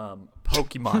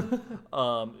 Pokemon,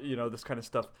 this kind of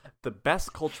stuff. The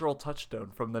best cultural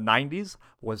touchstone from the 90s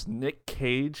was Nick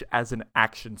Cage as an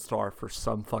action star for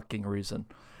some fucking reason.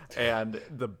 And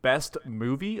the best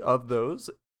movie of those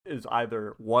is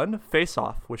either one, Face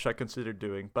Off, which I consider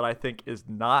doing, but I think is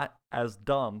not as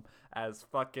dumb as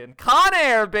fucking Con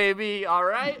Air, baby. All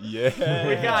right? Yeah.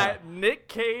 We got Nick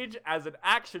Cage as an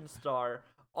action star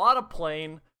on a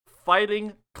plane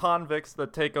fighting convicts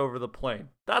that take over the plane.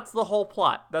 That's the whole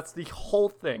plot. That's the whole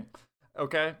thing.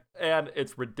 Okay? And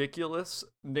it's ridiculous.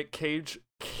 Nick Cage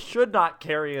should not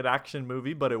carry an action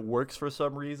movie, but it works for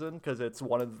some reason because it's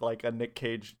one of like a Nick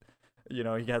Cage, he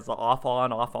has the off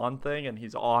on thing, and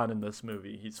he's on in this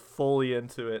movie. He's fully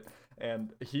into it,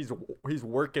 and he's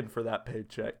working for that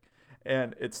paycheck.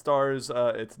 And it stars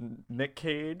it's Nick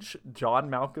Cage, John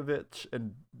Malkovich,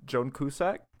 and Joan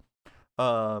Cusack.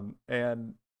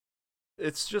 And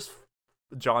it's just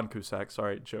John Cusack.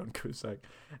 Sorry, Joan Cusack.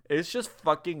 It's just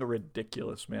fucking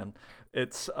ridiculous, man.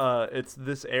 It's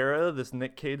this era, this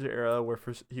Nick Cage era, where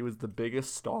he was the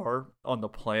biggest star on the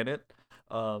planet,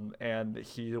 and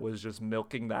he was just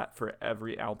milking that for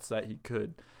every ounce that he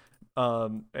could.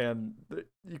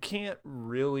 You can't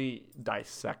really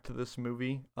dissect this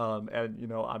movie. And you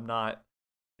know, I'm not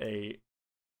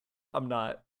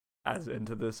as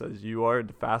into this as you are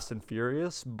into Fast and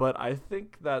Furious, but I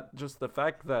think that just the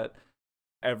fact that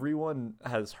everyone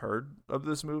has heard of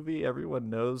this movie, everyone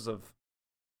knows of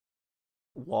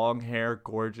long hair,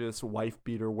 gorgeous, wife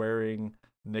beater wearing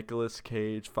Nicolas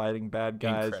Cage fighting bad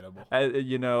guys. Incredible.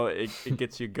 You know, it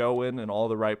gets you going in all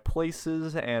the right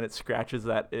places, and it scratches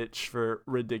that itch for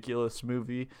ridiculous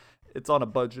movie. It's on a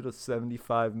budget of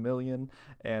 $75 million,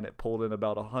 and it pulled in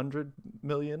about $100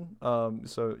 million.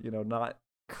 So, you know, not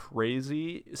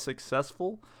crazy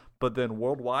successful, but then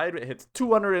worldwide it hits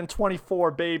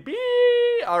 224, baby.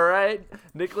 All right,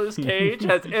 Nicolas Cage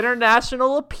has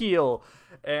international appeal,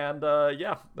 and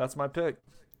yeah, that's my pick.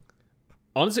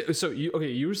 Honestly, so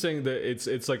you were saying that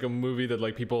it's like a movie that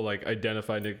like people like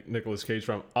identify Nicolas Cage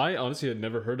from. I honestly had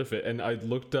never heard of it, and I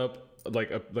looked up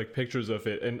like pictures of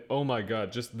it, and oh my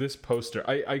god, just this poster.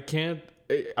 I can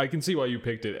see why you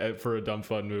picked it for a dumb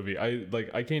fun movie.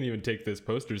 I can't even take this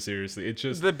poster seriously. It's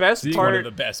just the best part. One of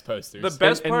the best posters. The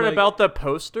best part about the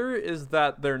poster is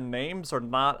that their names are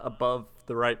not above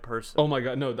the right person. Oh my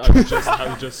god, no! I was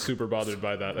just super bothered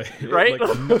by that. Right?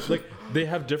 Like they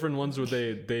have different ones where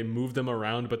they move them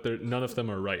around, but none of them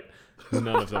are right. None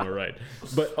of them are right.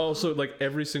 But also, like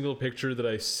every single picture that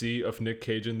I see of Nick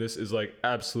Cage in this is like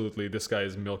absolutely this guy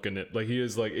is milking it. Like he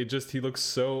is like he looks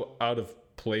so out of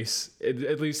place.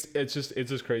 At least it's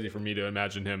just crazy for me to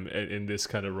imagine him in this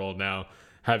kind of role now,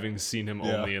 having seen him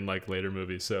only in like later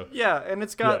movies. So yeah, and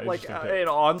it's got like an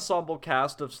ensemble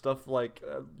cast of stuff like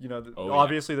you know,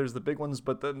 obviously there's the big ones,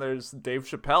 but then there's Dave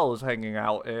Chappelle is hanging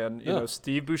out, and you know,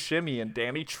 Steve Buscemi and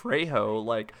Danny Trejo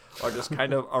like are just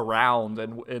kind of around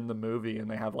and in the movie, and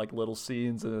they have like little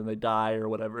scenes and then they die or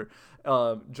whatever.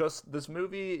 Just this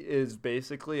movie is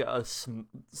basically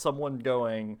someone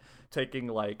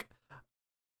taking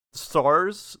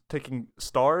stars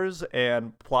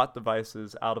and plot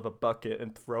devices out of a bucket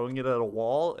and throwing it at a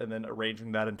wall and then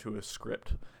arranging that into a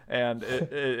script, and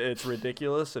it's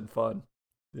ridiculous and fun,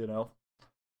 you know.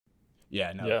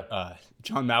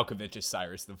 John Malkovich as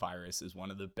Cyrus the Virus is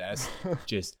one of the best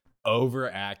just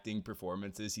overacting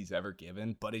performances he's ever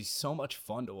given, but he's so much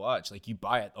fun to watch. Like you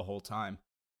buy it the whole time.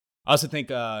 I also think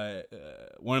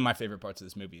one of my favorite parts of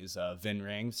this movie is Ving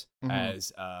Rhames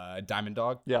as Diamond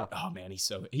Dog. Yeah. Oh man, he's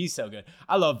so good.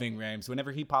 I love Ving Rhames.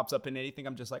 Whenever he pops up in anything,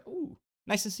 I'm just like, ooh,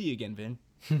 nice to see you again, Vin.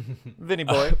 Vinny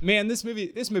boy. Man, this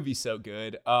movie's so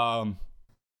good.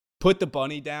 Put the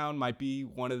Bunny Down might be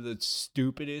one of the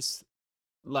stupidest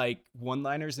like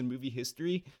one-liners in movie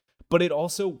history, but it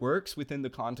also works within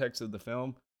the context of the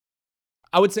film.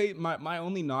 I would say my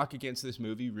only knock against this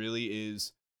movie really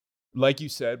is, like you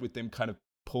said, with them kind of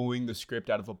pulling the script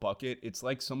out of a bucket. It's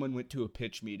like someone went to a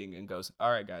pitch meeting and goes, all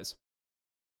right, guys,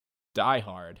 Die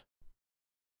Hard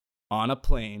on a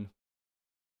plane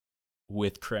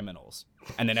with criminals.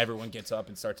 And then everyone gets up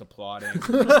and starts applauding.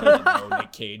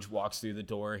 Nick Cage walks through the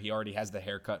door. He already has the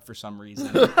haircut for some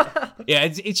reason. Yeah,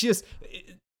 it's just,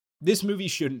 this movie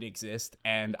shouldn't exist.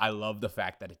 And I love the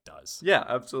fact that it does. Yeah,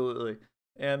 absolutely.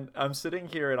 And I'm sitting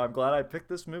here and I'm glad I picked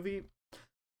this movie.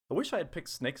 I wish I had picked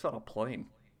Snakes on a Plane.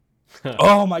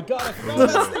 Oh my god, I forgot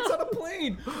about Snakes on a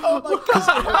Plane. Oh my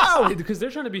god, wow. Because they're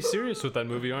trying to be serious with that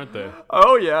movie, aren't they?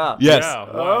 Oh yeah. Yes.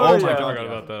 Yeah. Wow. Oh my yeah. god, I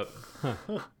forgot about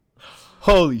that.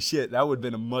 Holy shit, that would have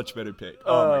been a much better pick.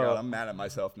 Oh my god, I'm mad at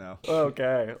myself now.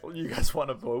 Okay, you guys want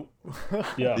to vote?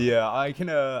 Yeah. I can.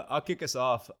 I'll kick us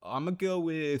off. I'm gonna go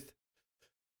with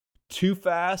Too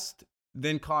Fast,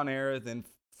 then Con Air, then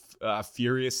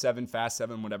Furious 7, Fast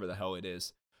 7, whatever the hell it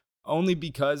is. Only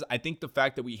because I think the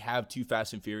fact that we have two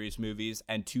Fast and Furious movies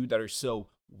and two that are so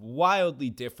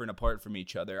wildly different apart from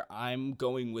each other, I'm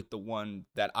going with the one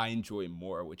that I enjoy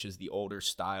more, which is the older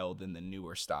style than the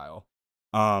newer style.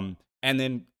 And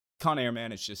then Con Air,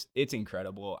 man, it's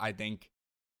incredible. I think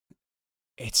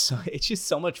it's just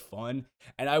so much fun,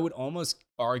 and I would almost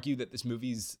argue that this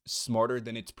movie's smarter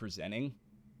than it's presenting.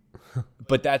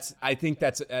 But I think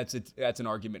that's an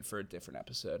argument for a different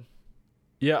episode.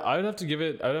 Yeah, I'd have to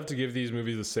give these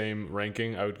movies the same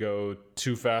ranking. I would go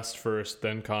Too Fast first,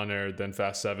 then Con Air, then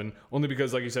Fast 7. Only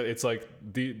because, like you said, it's like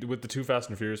with the two Fast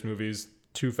and Furious movies,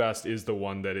 Too Fast is the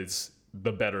one that is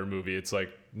the better movie. It's like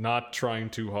not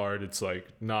trying too hard. It's like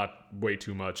not way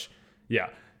too much. Yeah,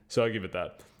 so I'll give it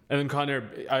that. And then Con Air,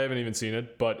 I haven't even seen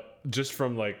it, but just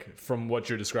from what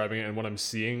you're describing and what I'm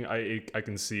seeing, I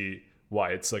can see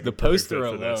why it's like The a perfect poster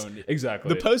fit for this. alone. Exactly.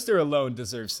 The poster alone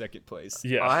deserves second place.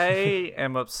 Yeah. I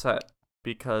am upset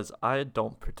because I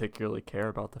don't particularly care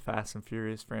about the Fast and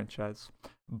Furious franchise,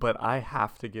 but I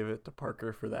have to give it to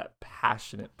Parker for that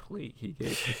passionate plea he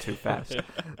gave to Too Fast.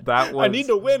 That was I need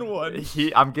to win one.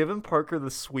 I'm giving Parker the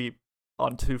sweep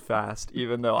on Too Fast,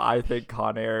 even though I think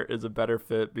Con Air is a better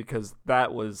fit because that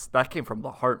came from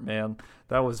the heart, man.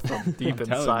 That was from deep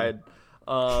inside.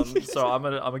 So I'm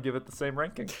gonna give it the same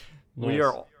ranking. Nice. We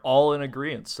are all in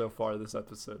agreement so far this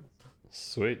episode.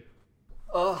 Sweet.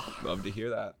 Love to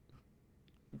hear that.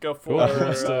 Go Cool. for Who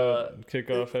wants to kick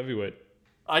off heavyweight?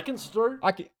 I can start.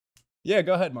 Yeah,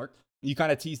 go ahead, Mark. You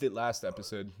kind of teased it last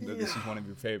episode that this is one of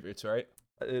your favorites, right?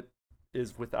 It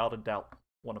is without a doubt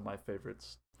one of my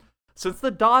favorites. Since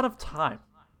the dawn of time,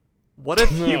 what if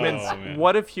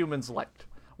humans liked?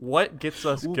 What gets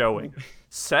us going?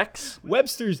 Sex?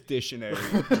 Webster's dictionary.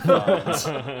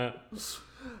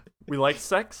 We like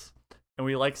sex, and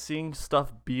we like seeing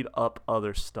stuff beat up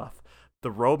other stuff.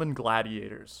 The Roman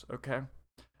gladiators, okay?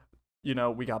 You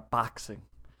know, we got boxing,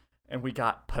 and we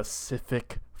got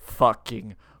Pacific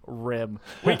fucking Rim.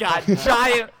 We got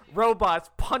giant robots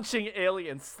punching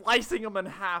aliens, slicing them in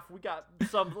half. We got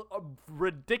some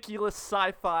ridiculous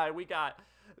sci-fi. We got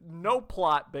no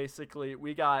plot, basically.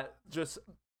 We got just...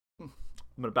 I'm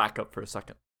going to back up for a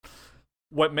second.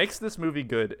 What makes this movie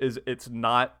good is it's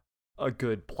not a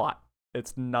good plot.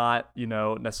 It's not,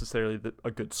 necessarily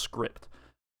a good script.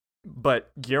 But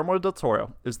Guillermo del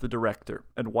Toro is the director,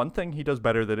 and one thing he does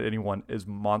better than anyone is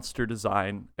monster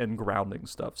design and grounding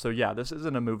stuff. So yeah, this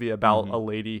isn't a movie about a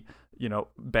lady,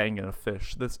 banging a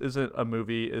fish. This isn't a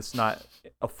movie. It's not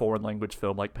a foreign language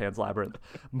film like Pan's Labyrinth.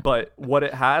 But what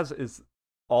it has is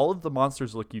all of the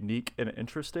monsters look unique and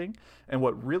interesting. And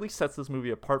what really sets this movie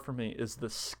apart for me is the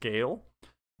scale.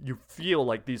 You feel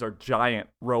like these are giant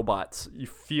robots. You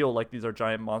feel like these are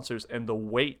giant monsters, and the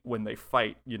weight when they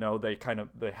fight,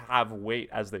 they have weight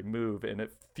as they move, and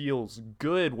it feels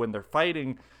good when they're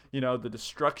fighting. The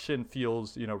destruction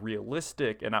feels,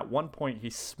 realistic. And at one point,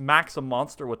 he smacks a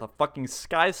monster with a fucking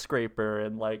skyscraper,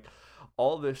 and like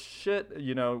all this shit.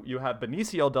 You have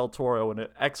Benicio del Toro in an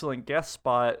excellent guest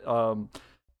spot.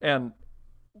 And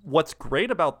what's great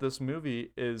about this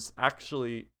movie is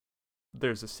actually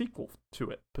there's a sequel to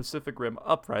it, Pacific Rim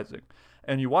Uprising.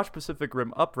 And you watch Pacific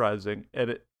Rim Uprising,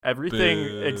 and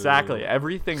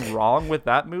everything wrong with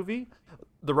that movie,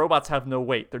 the robots have no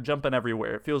weight. They're jumping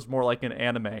everywhere. It feels more like an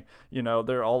anime.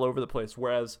 They're all over the place.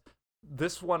 Whereas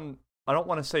this one, I don't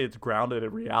want to say it's grounded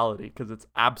in reality, because it's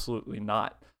absolutely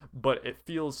not. But it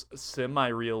feels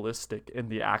semi-realistic in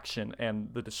the action and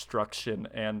the destruction.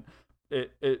 And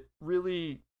it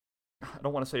really, I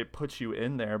don't want to say it puts you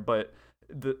in there, but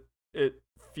it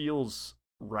feels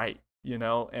right,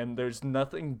 and there's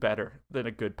nothing better than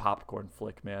a good popcorn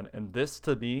flick, man. And this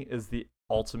to me is the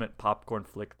ultimate popcorn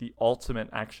flick, the ultimate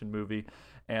action movie,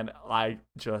 and I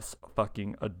just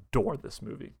fucking adore this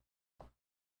movie.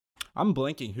 I'm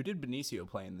blanking. Who did Benicio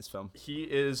play in this film? He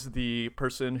is the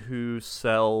person who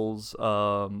sells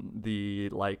the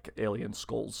alien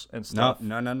skulls and stuff.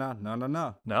 No.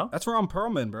 No? That's Ron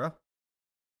Perlman, bro.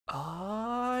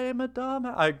 I'm a dumb.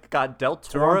 I got Del Ron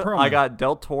Toro. Perlman. I got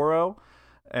Del Toro,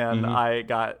 and I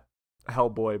got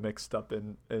Hellboy mixed up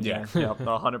in Yeah. there. Yeah,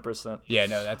 100%. Yeah,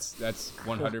 no, that's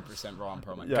 100% Ron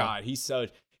Perlman. Yeah. God,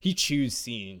 he chews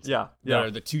scenes. Yeah. That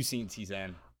are the two scenes he's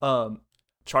in.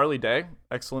 Charlie Day,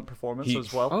 excellent performance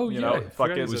as well. Oh, yeah, I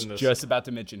forgot he was in this. Just about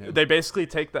to mention him. They basically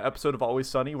take the episode of Always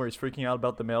Sunny where he's freaking out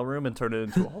about the mailroom and turn it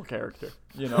into a whole character.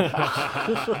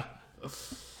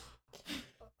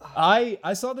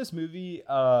 I saw this movie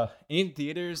in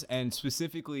theaters, and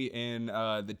specifically in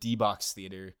the D-Box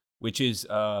Theater, which is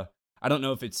I don't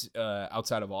know if it's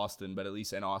outside of Austin, but at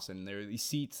least in Austin, there are these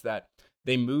seats that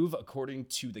they move according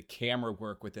to the camera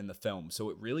work within the film. So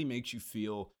it really makes you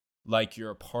feel like you're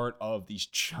a part of these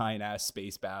giant-ass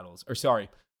space battles. Or sorry,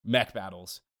 mech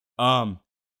battles.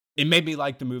 It made me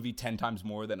like the movie 10 times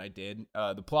more than I did.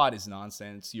 The plot is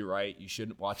nonsense. You're right. You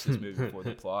shouldn't watch this movie for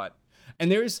the plot.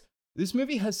 And this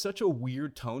movie has such a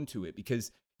weird tone to it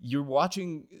because you're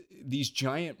watching these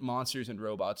giant monsters and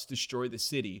robots destroy the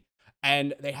city,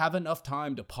 and they have enough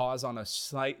time to pause on a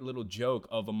slight little joke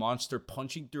of a monster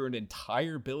punching through an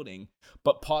entire building,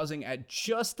 but pausing at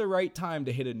just the right time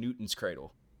to hit a Newton's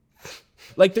cradle.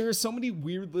 Like, there are so many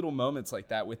weird little moments like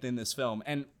that within this film,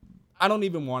 and I don't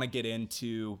even want to get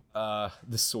into the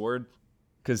sword,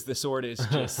 because the sword is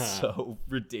just so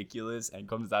ridiculous and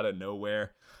comes out of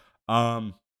nowhere.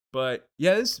 But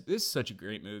yeah, this is such a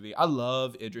great movie. I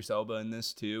love Idris Elba in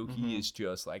this too. He is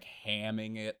just like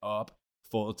hamming it up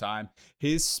full time.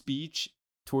 His speech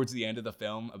towards the end of the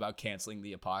film about canceling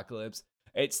the apocalypse,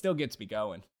 it still gets me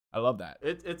going. I love that.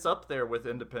 It's up there with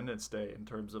Independence Day in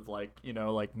terms of like, you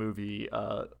know, like movie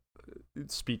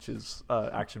speeches,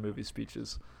 action movie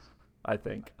speeches, I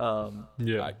think.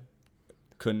 Yeah. I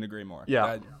couldn't agree more.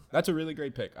 Yeah. That's a really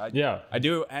great pick. I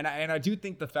do. And I do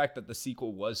think the fact that the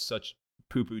sequel was such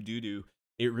poo-poo doo-doo,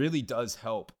 it really does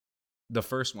help the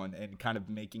first one and kind of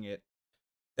making it,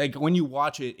 like when you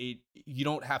watch it, you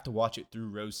don't have to watch it through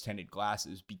rose-tinted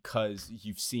glasses because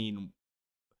you've seen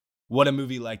what a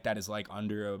movie like that is like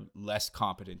under a less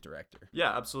competent director.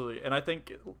 Yeah, absolutely. And I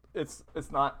think it's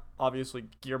not obviously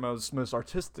Guillermo's most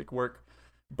artistic work,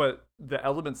 but the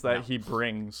elements that he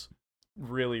brings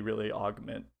really, really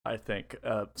augment, I think,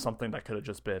 something that could have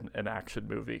just been an action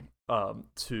movie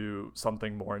to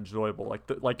something more enjoyable.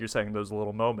 Like you're saying, those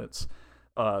little moments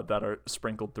that are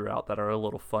sprinkled throughout that are a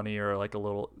little funny or like a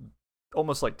little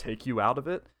almost like take you out of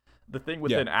it. The thing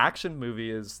with an action movie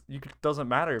is doesn't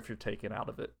matter if you're taken out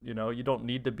of it. You know, you don't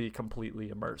need to be completely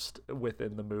immersed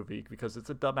within the movie because it's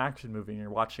a dumb action movie and you're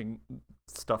watching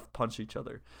stuff punch each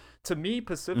other. To me,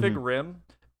 Pacific Rim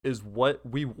is what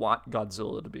we want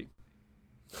Godzilla to be.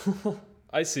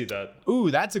 I see that. Ooh,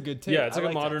 that's a good take. Yeah, it's like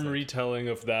a modern retelling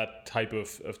of that type of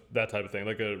thing,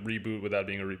 like a reboot without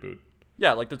being a reboot.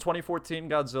 Yeah, like the 2014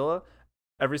 Godzilla.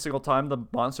 Every single time the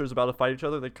monster's about to fight each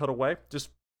other, they cut away. Just,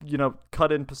 you know,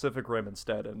 cut in Pacific Rim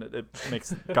instead, and it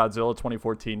makes Godzilla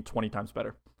 2014 20 times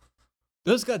better.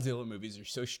 Those Godzilla movies are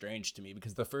so strange to me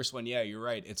because the first one, yeah, you're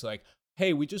right. It's like,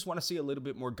 hey, we just want to see a little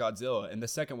bit more Godzilla. And the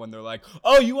second one, they're like,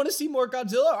 oh, you want to see more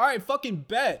Godzilla? All right, fucking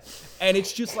bet. And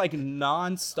it's just like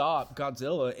nonstop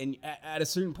Godzilla. And at a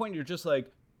certain point, you're just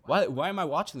like, why am I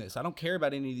watching this? I don't care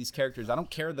about any of these characters. I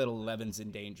don't care that Eleven's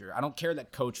in danger. I don't care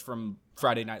that Coach from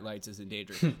Friday Night Lights is in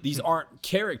danger. These aren't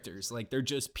characters. Like, they're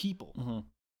just people. Mm-hmm.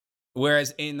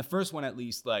 Whereas in the first one, at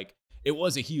least, like, it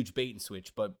was a huge bait and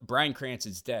switch, but Bryan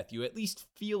Cranston's death, you at least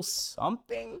feel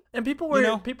something. And people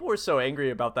were so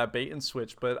angry about that bait and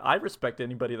switch, but I respect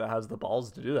anybody that has the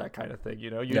balls to do that kind of thing.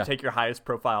 You know, you take your highest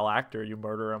profile actor, you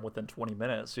murder him within 20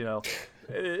 minutes. You know,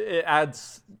 it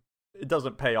adds. It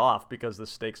doesn't pay off because the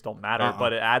stakes don't matter,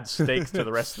 but it adds stakes to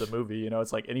the rest of the movie. You know,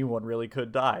 it's like anyone really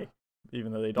could die,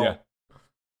 even though they don't. Yeah.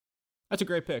 That's a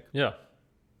great pick. Yeah.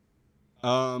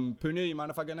 Punya, you mind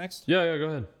if I go next? Yeah, go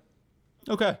ahead.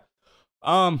 Okay.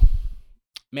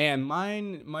 Man,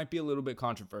 mine might be a little bit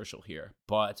controversial here,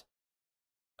 but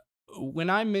when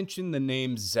I mention the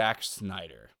name Zack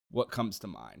Snyder, what comes to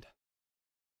mind?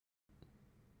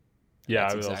 Yeah,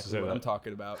 that's I would exactly also say what that. I'm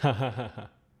talking about.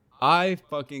 I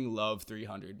fucking love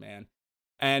 300, man.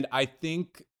 And I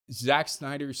think Zack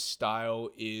Snyder's style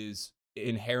is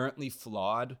inherently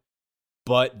flawed,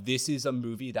 but this is a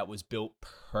movie that was built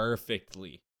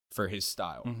perfectly for his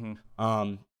style.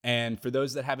 Mm-hmm. And for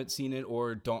those that haven't seen it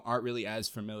or aren't really as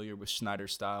familiar with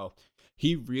Snyder's style,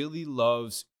 he really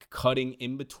loves cutting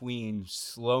in between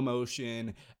slow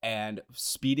motion and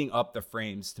speeding up the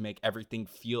frames to make everything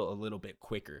feel a little bit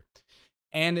quicker.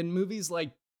 And in movies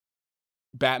like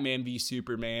Batman v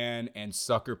Superman and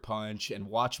Sucker Punch and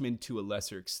Watchmen to a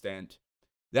lesser extent,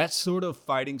 that sort of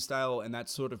fighting style and that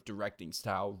sort of directing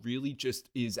style really just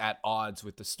is at odds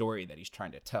with the story that he's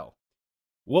trying to tell.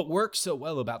 What works so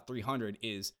well about 300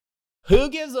 is, who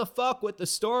gives a fuck what the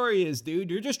story is, dude?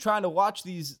 You're just trying to watch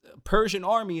these Persian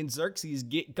army and Xerxes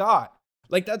get got.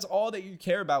 Like, that's all that you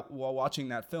care about while watching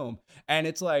that film. And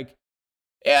it's like,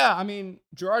 yeah, I mean,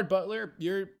 Gerard Butler,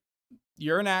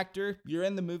 you're an actor. You're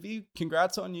in the movie.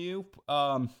 Congrats on you.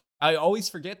 I always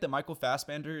forget that Michael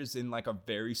Fassbender is in like a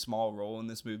very small role in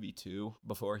this movie too,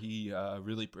 before he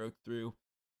really broke through.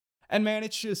 And man,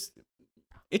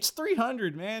 it's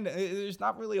 300, man. There's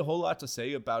not really a whole lot to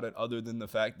say about it other than the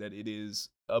fact that it is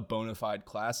a bona fide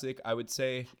classic. I would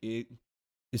say it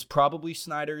is probably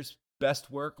Snyder's best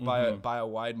work by a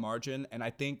wide margin. And I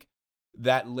think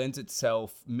that lends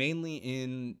itself mainly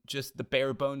in just the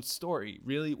bare bones story.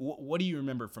 Really, what do you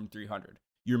remember from 300?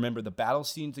 You remember the battle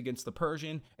scenes against the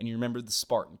Persian, and you remember the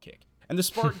Spartan kick. And the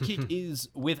Spartan kick is,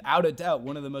 without a doubt,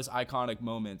 one of the most iconic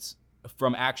moments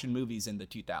from action movies in the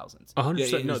 2000s.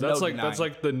 100%. No, that's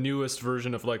like the newest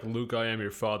version of like Luke, I am your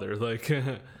father. Like,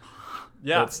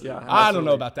 yeah. I don't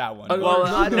know about that one.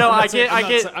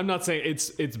 I'm not saying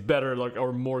it's better like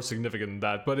or more significant than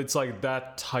that, but it's like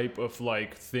that type of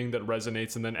like thing that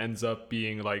resonates and then ends up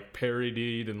being like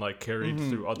parodied and like carried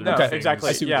through other things. Okay,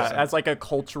 exactly. Yeah, as like a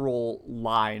cultural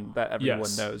line that everyone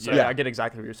knows. So yeah, I get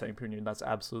exactly what you're saying, Punya. That's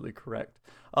absolutely correct.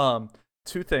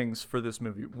 two things for this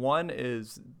movie. One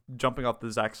is, jumping off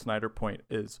the Zack Snyder point,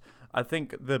 is I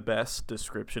think the best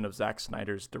description of Zack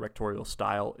Snyder's directorial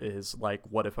style is like,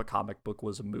 what if a comic book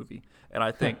was a movie? And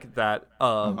I think that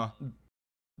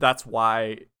that's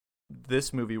why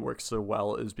this movie works so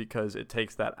well, is because it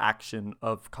takes that action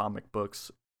of comic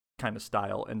books kind of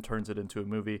style and turns it into a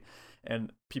movie.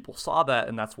 And people saw that,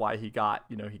 and that's why he got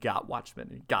Watchmen,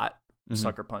 he got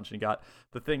Sucker Punch, and he got,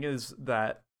 the thing is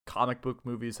that comic book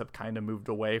movies have kind of moved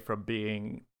away from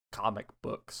being comic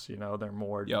books, they're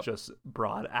more just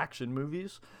broad action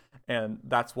movies, and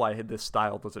that's why this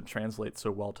style doesn't translate so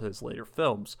well to his later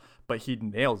films, but he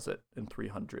nails it in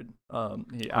 300.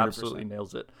 He absolutely 100%.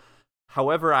 nails it.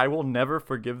 However, I will never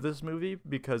forgive this movie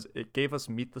because it gave us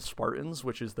Meet the Spartans,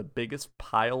 which is the biggest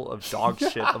pile of dog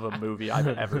shit of a movie I've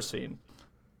ever seen.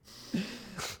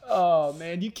 Oh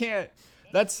man, you can't.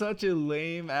 That's such a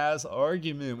lame ass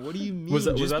argument. What do you mean? Was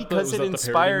that because the it parody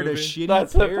inspired a movie? shitty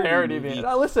That's a parody parody, movie. man.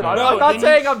 Now, listen, Oh, I'm no, not then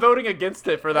saying I'm voting against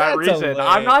it for that That's a reason. lame-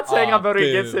 I'm not saying I'm voting Aw,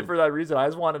 against it dude. for that reason. I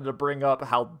just wanted to bring up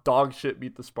how dog shit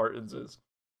Meet the Spartans is.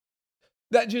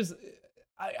 That just,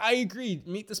 I agree.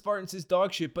 Meet the Spartans is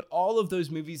dog shit, but all of those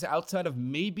movies outside of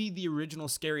maybe the original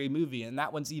Scary Movie, and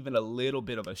that one's even a little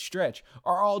bit of a stretch,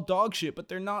 are all dog shit, but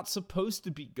they're not supposed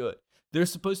to be good. They're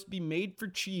supposed to be made for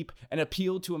cheap and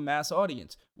appeal to a mass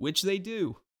audience, which they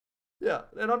do. Yeah,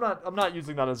 and I'm not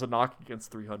using that as a knock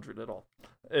against 300 at all.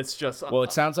 It's just Well,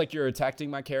 it sounds like you're attacking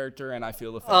my character, and I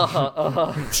feel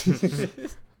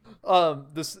offended.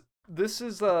 This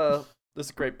is a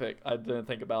great pick. I didn't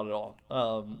think about it all.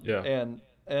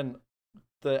 And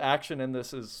the action in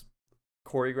this is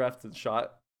choreographed and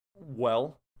shot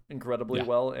incredibly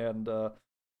well, and I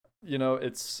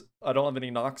don't have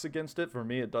any knocks against it. For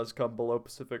me, it does come below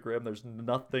Pacific Rim. There's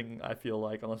nothing, I feel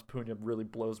like, unless Punya really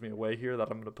blows me away here, that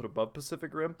I'm going to put above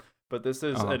Pacific Rim. But this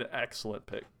is an excellent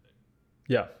pick.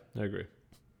 Yeah, I agree.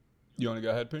 You want to go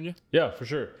ahead, Punya? Yeah, for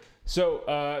sure. So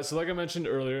like I mentioned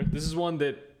earlier, this is one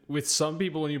that with some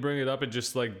people, when you bring it up, it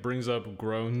just like brings up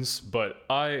groans. But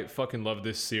I fucking love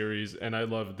this series, and I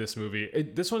love this movie.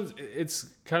 It's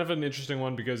kind of an interesting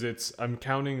one because I'm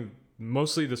counting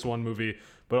mostly this one movie,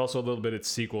 but also a little bit its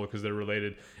sequel because they're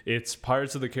related. It's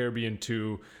Pirates of the Caribbean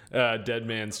 2, Dead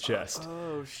Man's Chest.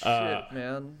 Oh shit,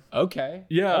 man. Okay.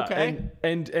 Yeah. Okay.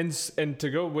 And to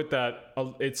go with that,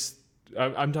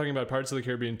 I'm talking about Pirates of the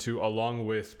Caribbean 2 along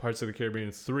with Pirates of the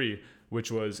Caribbean 3,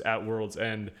 which was at World's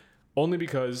End, only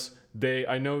because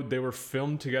I know they were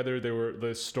filmed together.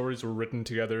 The stories were written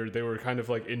together. They were kind of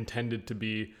like intended to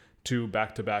be two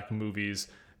back-to-back movies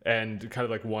and kind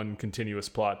of like one continuous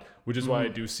plot, which is why I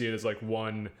do see it as like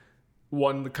one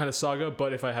kind of saga.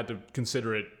 But if I had to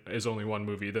consider it as only one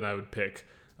movie, then I would pick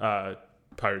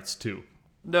Pirates 2.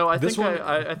 No, I This think one-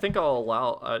 I think I'll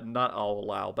allow, not I'll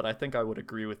allow, but I think I would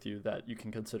agree with you that you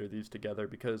can consider these together,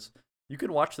 because you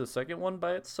can watch the second one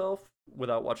by itself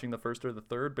without watching the first or the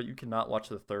third, but you cannot watch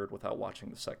the third without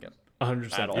watching the second.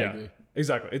 100%. At all. Yeah,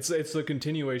 exactly. It's a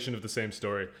continuation of the same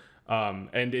story.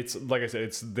 And it's like I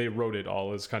said, they wrote it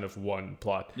all as kind of one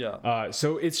plot. Yeah.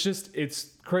 So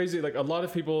it's crazy. Like, a lot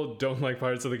of people don't like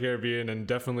Pirates of the Caribbean, and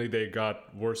definitely they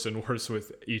got worse and worse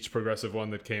with each progressive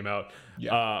one that came out.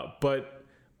 Yeah. But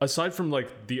aside from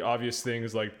like the obvious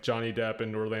things like Johnny Depp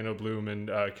and Orlando Bloom and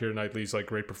Keira Knightley's like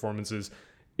great performances,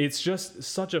 it's just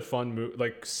such a fun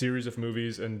series of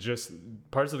movies. And just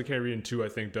Pirates of the Caribbean 2, I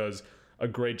think, does a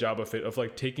great job of it, of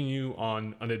like taking you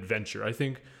on an adventure. I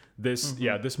think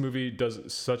this movie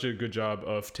does such a good job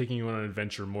of taking you on an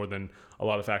adventure more than a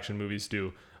lot of action movies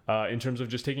do, in terms of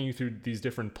just taking you through these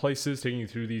different places, taking you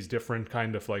through these different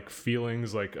kind of like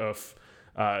feelings, like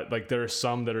there are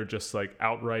some that are just like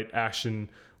outright action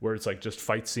where it's like just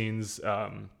fight scenes,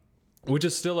 which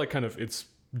is still like kind of, it's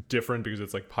different because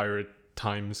it's like pirate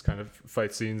times kind of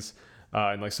fight scenes,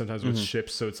 and like sometimes with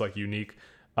ships, so it's like unique.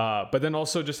 But then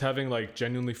also just having like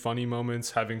genuinely funny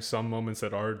moments, having some moments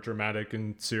that are dramatic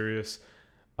and serious.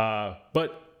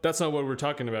 But that's not what we're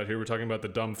talking about here. We're talking about the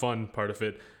dumb fun part of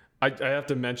it. I have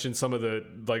to mention some of the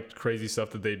like crazy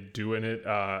stuff that they do in it.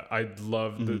 I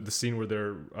love the scene where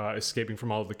they're escaping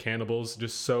from all of the cannibals,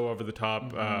 just so over the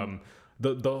top.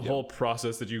 The whole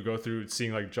process that you go through,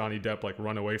 seeing like Johnny Depp like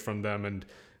run away from them and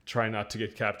try not to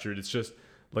get captured. It's just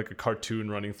like a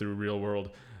cartoon running through real world.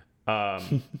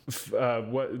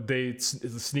 What they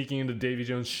sneaking into Davy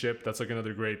Jones' ship, that's like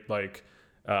another great like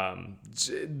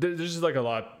there's just like a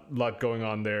lot going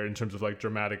on there in terms of like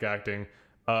dramatic acting.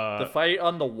 The fight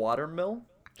on the water mill,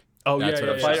 Oh That's yeah, what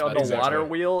I yeah, was fight just on about the to say. water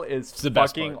wheel is the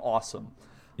best fucking part. awesome.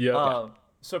 yeah.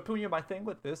 So Punya, my thing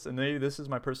with this, and maybe this is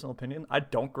my personal opinion, I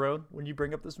don't groan when you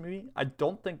bring up this movie. I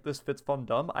don't think this fits Fun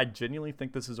Dumb. I genuinely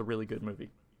think this is a really good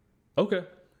movie. Okay.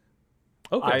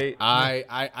 Okay.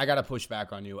 I gotta push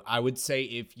back on you. I would say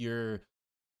if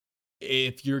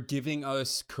you're giving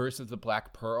us Curse of the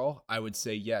Black Pearl, I would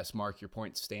say yes, Mark, your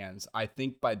point stands. I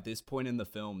think by this point in the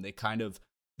film,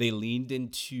 they leaned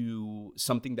into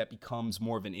something that becomes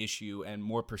more of an issue and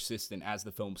more persistent as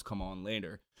the films come on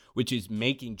later, which is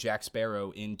making Jack Sparrow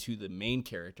into the main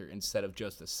character instead of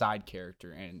just a side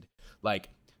character and like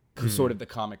sort of the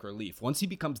comic relief. Once he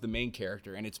becomes the main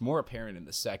character, and it's more apparent in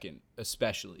the second,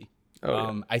 especially.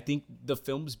 I think the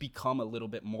films become a little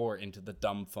bit more into the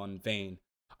dumb fun vein.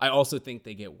 I also think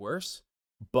they get worse,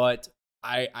 but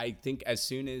I think as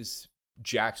soon as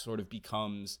Jack sort of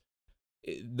becomes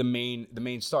the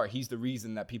main star, he's the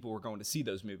reason that people were going to see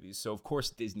those movies. So of course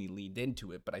Disney leaned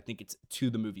into it, but I think it's to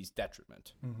the movie's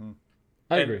detriment. Mm-hmm.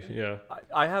 I agree. Yeah.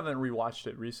 I haven't rewatched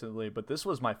it recently, but this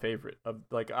was my favorite.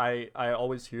 I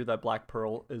always hear that Black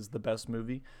Pearl is the best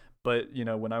movie, but you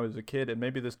know, when I was a kid, and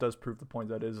maybe this does prove the point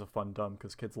that it is a fun dumb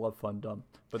because kids love fun dumb.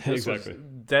 But this Exactly.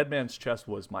 Dead Man's Chest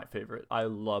was my favorite. I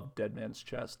loved Dead Man's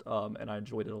Chest, and I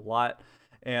enjoyed it a lot.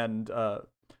 And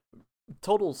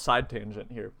total side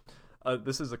tangent here.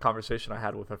 This is a conversation I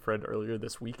had with a friend earlier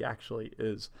this week. Actually,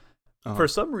 is for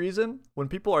some reason when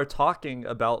people are talking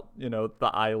about the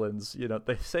islands,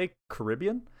 they say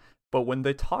Caribbean, but when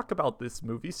they talk about this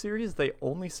movie series, they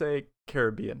only say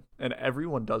Caribbean, and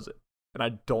everyone does it. And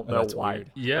I don't know why.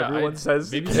 Weird. Yeah, everyone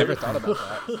says. maybe I never thought about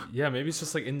that. Yeah, maybe it's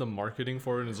just like in the marketing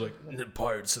for it. And it's like the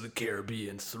Pirates of the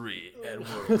Caribbean 3 and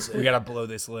World's We gotta blow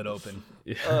this lid open.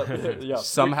 Yeah.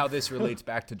 Somehow this relates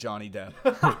back to Johnny Depp.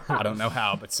 I don't know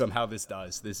how, but somehow this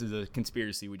does. This is a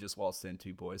conspiracy we just waltzed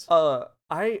into, boys.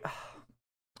 I'm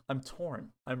torn.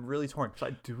 I'm really torn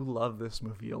because I do love this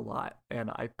movie a lot,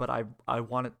 and I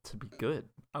want it to be good.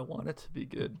 I want it to be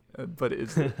good, but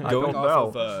I don't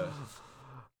know.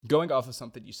 Going off of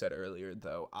something you said earlier,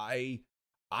 though, I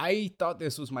thought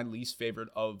this was my least favorite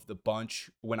of the bunch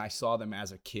when I saw them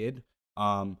as a kid.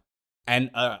 I'll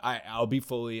be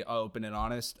fully open and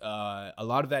honest. A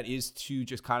lot of that is to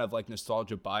just kind of like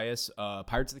nostalgia bias.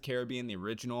 Pirates of the Caribbean, the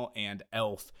original, and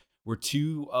Elf were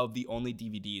two of the only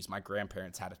DVDs my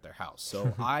grandparents had at their house.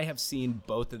 So I have seen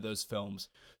both of those films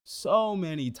so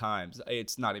many times.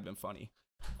 It's not even funny.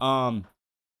 I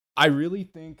really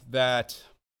think that,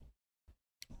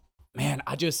 man,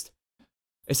 this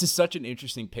is such an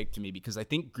interesting pick to me because I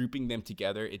think grouping them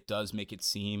together, it does make it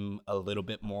seem a little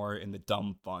bit more in the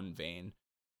dumb fun vein.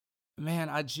 Man,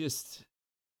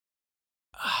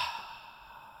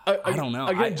 I don't know.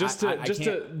 Again, just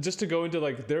to go into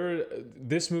like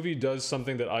this movie does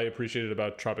something that I appreciated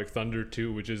about Tropic Thunder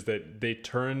too, which is that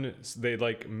they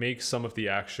like make some of the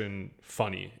action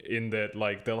funny in that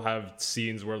like they'll have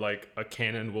scenes where like a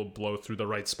cannon will blow through the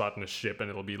right spot in a ship and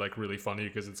it'll be like really funny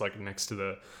because it's like next to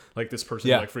the like this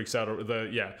person like freaks out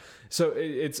or so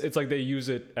it's like they use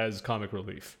it as comic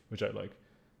relief, which I like.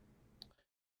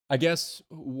 I guess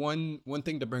one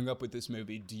thing to bring up with this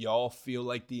movie, do y'all feel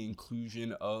like the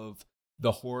inclusion of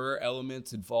the horror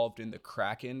elements involved in the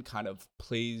Kraken kind of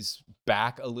plays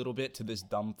back a little bit to this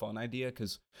dumb fun idea?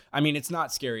 Because, I mean, it's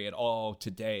not scary at all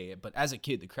today, but as a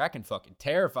kid, the Kraken fucking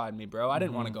terrified me, bro. I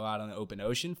didn't want to go out on the open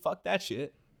ocean. Fuck that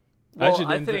shit. Well,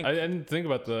 I didn't think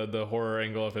about the horror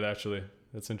angle of it, actually.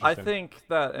 That's interesting. I think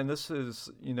that, and this is,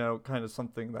 kind of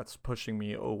something that's pushing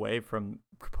me away from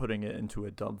putting it into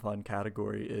a dumb fun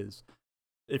category is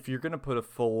if you're going to put a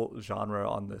full genre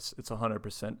on this, it's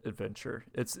 100% adventure.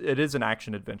 It is an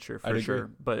action adventure for sure,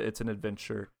 but it's an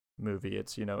adventure movie.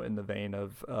 It's, in the vein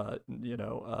of,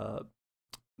 Indiana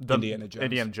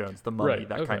Jones, The Mummy,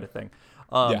 that kind of thing.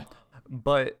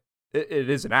 But it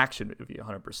is an action movie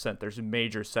 100%. There's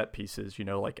major set pieces,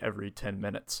 like every 10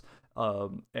 minutes.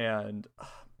 Man,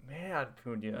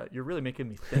 Punya, you're really making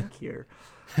me think here.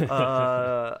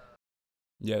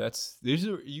 Yeah,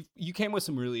 you came with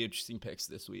some really interesting picks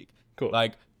this week. Cool.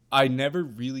 Like, I never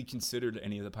really considered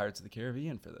any of the Pirates of the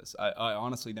Caribbean for this. I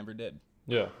honestly never did.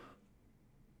 Yeah.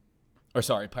 Or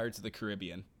sorry, Pirates of the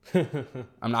Caribbean.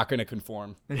 I'm not going to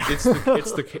conform. It's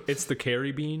the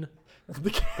Caribbean.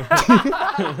 The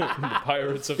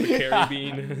Pirates of the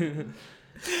Caribbean.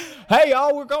 Hey,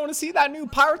 y'all, we're going to see that new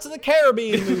Pirates of the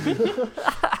Caribbean movie.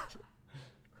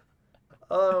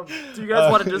 Do you guys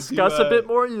want to discuss a bit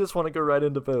more? Or you just want to go right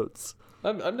into votes?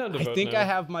 I'm down to vote. I think now. I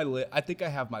have my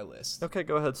list. Okay,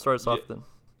 go ahead. Start us off then.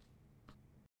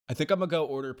 I think I'm gonna go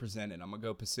order presented. I'm gonna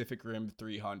go Pacific Rim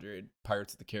 300,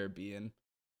 Pirates of the Caribbean.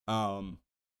 I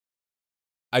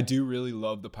do really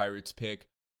love the Pirates pick.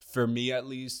 For me, at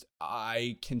least,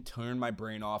 I can turn my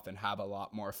brain off and have a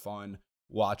lot more fun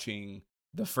watching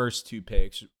the first two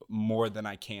picks more than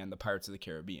I can the Pirates of the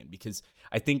Caribbean, because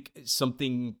I think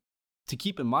something to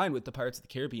keep in mind with the Pirates of the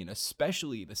Caribbean,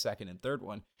 especially the second and third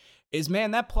one, is,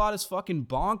 man, that plot is fucking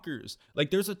bonkers.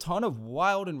 Like, there's a ton of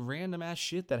wild and random ass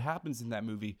shit that happens in that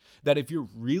movie that if you're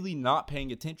really not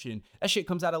paying attention, that shit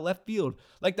comes out of left field.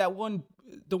 Like the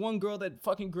one girl that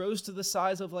fucking grows to the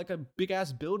size of like a big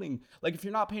ass building. Like, if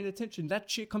you're not paying attention,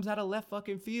 that shit comes out of left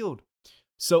fucking field.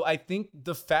 So I think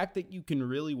the fact that you can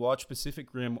really watch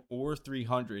Pacific Rim or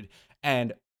 300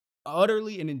 and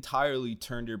utterly and entirely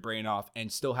turn your brain off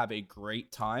and still have a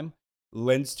great time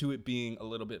lends to it being a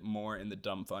little bit more in the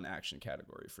dumb fun action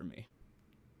category for me.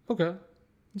 Okay,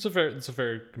 it's a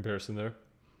fair comparison there.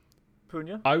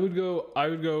 Punya? I would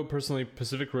go personally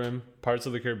Pacific Rim, Pirates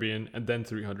of the Caribbean, and then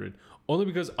 300. Only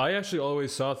because I actually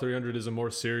always saw 300 as a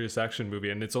more serious action movie,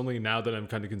 and it's only now that I'm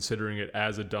kind of considering it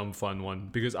as a dumb fun one,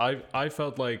 because I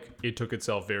felt like it took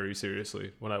itself very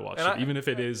seriously when I watched it, even if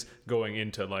it is going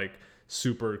into like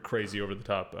super crazy over the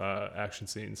top action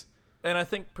scenes. And I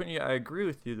think, Punya, I agree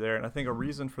with you there, and I think a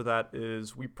reason for that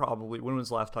is when was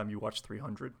the last time you watched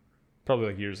 300? Probably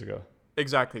like years ago.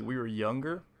 Exactly. We were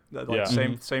younger. Yeah.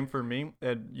 Same for me.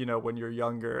 And when you're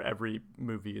younger, every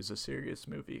movie is a serious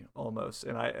movie almost.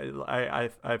 And I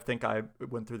think I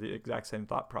went through the exact same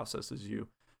thought process as you,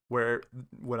 where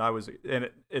when I was, and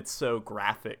it's so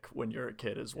graphic when you're a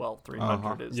kid as well.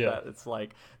 300 is that it's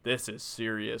like, this is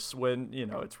serious when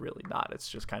it's really not. It's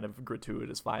just kind of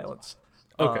gratuitous violence.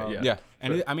 Okay. Yeah.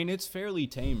 And it's fairly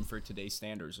tame for today's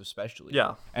standards, especially.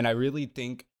 Yeah. And I really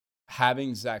think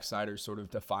having Zack Snyder sort of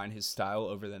define his style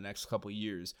over the next couple of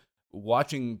years,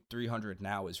 watching 300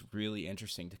 now is really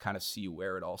interesting to kind of see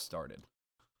where it all started.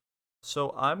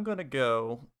 So I'm going to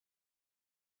go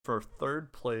for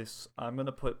third place. I'm going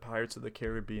to put Pirates of the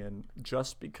Caribbean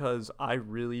just because I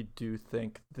really do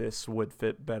think this would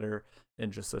fit better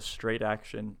in just a straight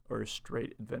action or a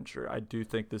straight adventure. I do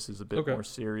think this is a bit more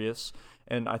serious.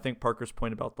 And I think Parker's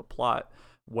point about the plot,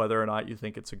 whether or not you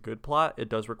think it's a good plot, it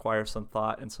does require some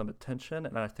thought and some attention,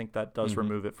 and I think that does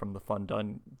remove it from the fun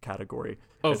done category.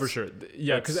 For sure.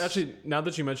 Yeah, because actually, now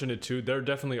that you mentioned it too, there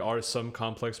definitely are some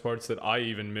complex parts that I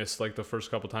even missed, like the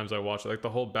first couple times I watched it. Like the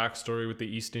whole backstory with the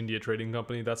East India Trading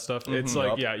Company, that stuff. It's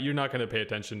like, you're not going to pay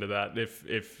attention to that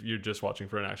if you're just watching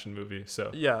for an action movie.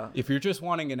 So yeah. If you're just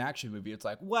wanting an action movie, it's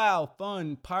like, wow,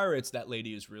 fun, pirates, that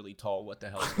lady is really tall, what the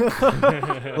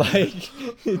hell? Like,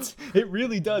 it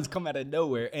really does come out of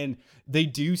nowhere. And they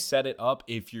do set it up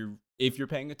if you're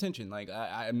paying attention. Like,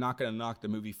 I'm not going to knock the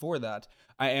movie for that.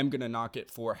 I am going to knock it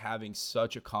for having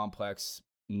such a complex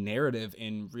narrative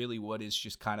in really what is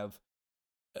just kind of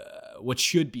what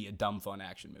should be a dumb fun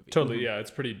action movie. Totally, yeah. It's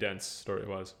pretty dense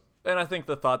story-wise. And I think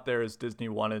the thought there is Disney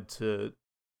wanted to...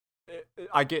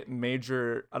 I get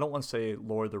major, I don't want to say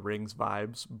Lord of the Rings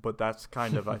vibes, but that's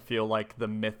kind of, I feel like, the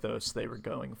mythos they were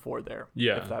going for there.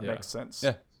 Yeah, if that makes sense.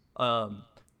 Yeah.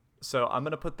 So I'm going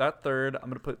to put that third, I'm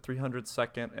going to put 300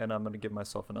 second, and I'm going to give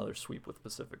myself another sweep with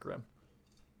Pacific Rim.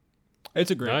 It's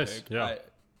a great Nice, pick. yeah.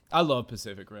 I love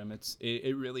Pacific Rim.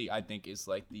 It really, I think, is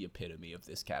like the epitome of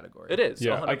this category. It is.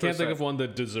 Yeah, 100%. I can't think of one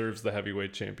that deserves the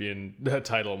heavyweight champion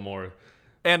title more.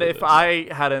 And if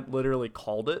I hadn't literally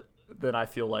called it, then I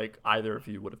feel like either of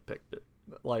you would have picked it.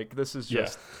 Like, this is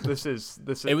just this is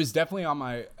It was definitely on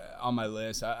my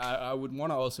list. I would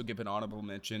want to also give an honorable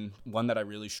mention. One that I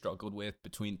really struggled with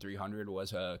between 300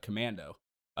 was Commando.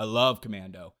 I love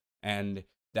Commando, and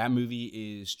that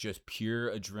movie is just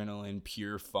pure adrenaline,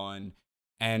 pure fun.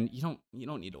 And you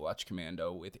don't need to watch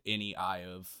Commando with any eye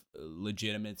of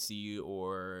legitimacy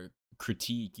or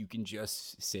critique. You can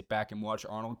just sit back and watch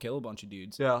Arnold kill a bunch of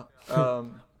dudes. Yeah.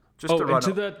 To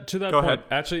that Go point, ahead.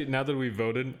 actually, now that we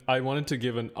voted, I wanted to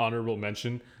give an honorable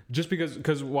mention, just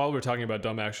because while we're talking about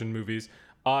dumb action movies,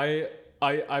 I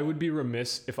would be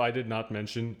remiss if I did not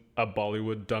mention a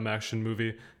Bollywood dumb action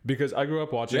movie, because I grew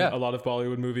up watching a lot of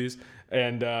Bollywood movies,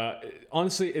 and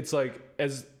honestly, it's like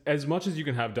as much as you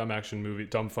can have dumb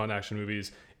fun action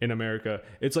movies in America,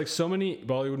 it's like so many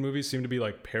Bollywood movies seem to be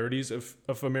like parodies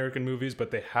of American movies,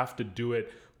 but they have to do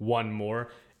it one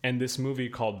more. And this movie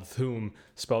called Dhoom,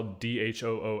 spelled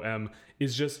Dhoom,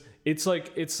 is just it's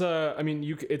like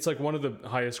one of the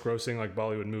highest grossing like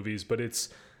Bollywood movies, but it's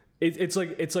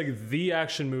like the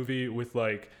action movie with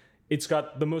like, it's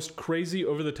got the most crazy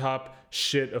over the top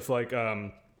shit of like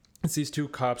it's these two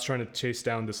cops trying to chase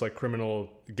down this like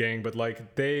criminal gang, but like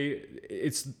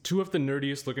it's two of the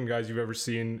nerdiest looking guys you've ever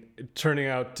seen turning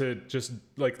out to just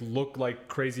like look like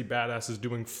crazy badasses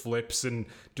doing flips and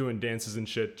doing dances and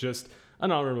shit. Just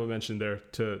an honorable mention there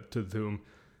to Dhoom.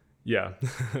 Yeah.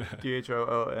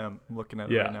 Dhoom. I'm looking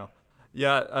at it right now.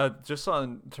 Yeah, just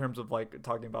on terms of like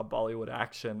talking about Bollywood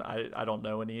action, I don't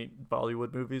know any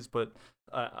Bollywood movies, but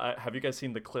have you guys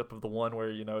seen the clip of the one where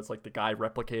it's like the guy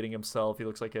replicating himself? He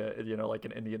looks like like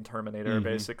an Indian Terminator,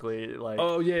 basically. Like,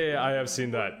 oh yeah, I have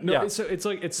seen that. No, Yeah. it's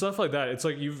like it's stuff like that. It's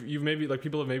like you've maybe like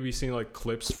people have maybe seen like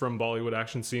clips from Bollywood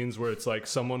action scenes where it's like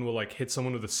someone will like hit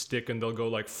someone with a stick and they'll go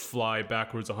like fly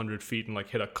backwards 100 feet and like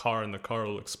hit a car and the car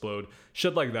will explode.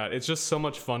 Shit like that. It's just so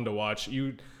much fun to watch.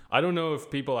 I don't know if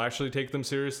people actually take them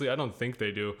seriously. I don't think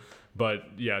they do. But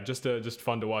yeah, just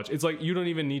fun to watch. It's like you don't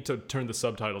even need to turn the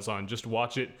subtitles on. Just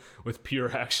watch it with pure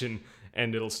action,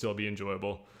 and it'll still be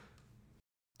enjoyable.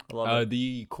 I love it.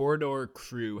 The Corridor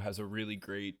Crew has a really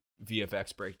great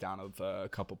VFX breakdown of a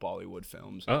couple Bollywood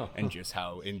films and just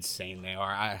how insane they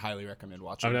are. I highly recommend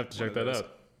watching. I'm gonna have to check that out.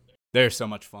 They're so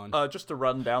much fun. Just to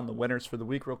run down the winners for the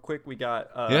week real quick, we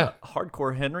got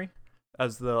Hardcore Henry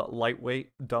as the lightweight,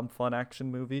 dumb, fun action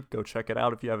movie. Go check it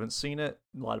out if you haven't seen it.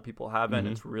 A lot of people haven't.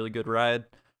 It's a really good ride.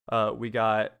 We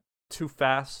got Too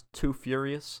Fast, Too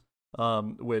Furious,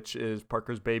 which is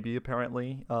Parker's baby,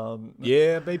 apparently.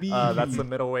 Yeah, baby. That's the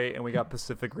middleweight, and we got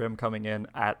Pacific Rim coming in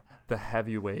at the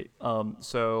heavyweight.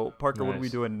 So, Parker, what are we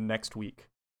Nice. doing next week?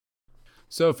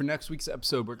 So for next week's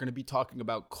episode, we're going to be talking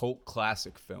about cult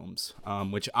classic films,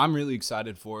 which I'm really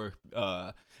excited for.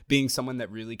 Being someone that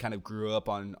really kind of grew up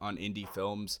on indie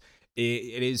films,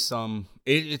 it's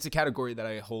a category that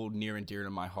I hold near and dear to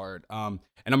my heart. And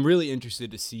I'm really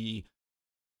interested to see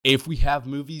if we have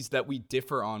movies that we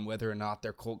differ on whether or not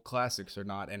they're cult classics or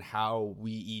not, and how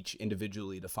we each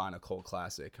individually define a cult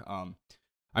classic. I'm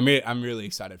really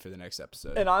excited for the next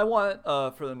episode. And I want,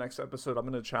 for the next episode, I'm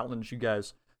going to challenge you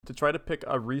guys to try to pick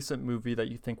a recent movie that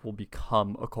you think will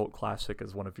become a cult classic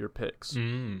as one of your picks.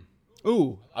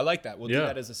 Ooh, I like that. We'll do Yeah.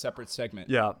 that as a separate segment.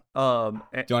 Yeah. Do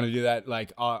you want to do that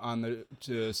like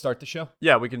to start the show?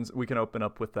 Yeah, we can open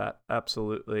up with that.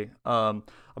 Absolutely. I'm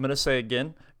gonna say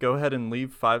again, go ahead and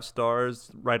leave 5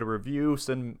 stars, write a review,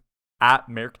 send at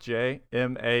MaerkJ,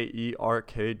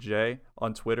 MaerkJ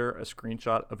on Twitter a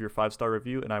screenshot of your 5-star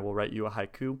review, and I will write you a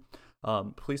haiku.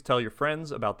 Please tell your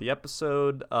friends about the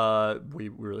episode. We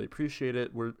really appreciate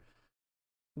it.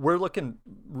 We're looking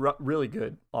really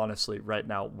good, honestly, right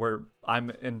now.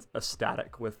 I'm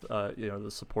ecstatic with the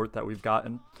support that we've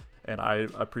gotten, and I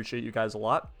appreciate you guys a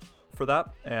lot for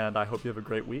that. And I hope you have a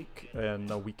great week and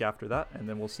a week after that, and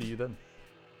then we'll see you then.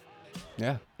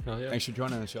 Yeah. Oh, yeah. Thanks for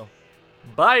joining the show.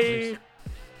 Bye.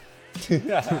 Get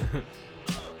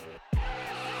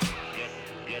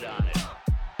on it.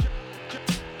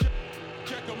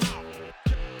 Check 'em out.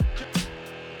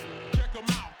 Check 'em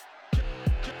out.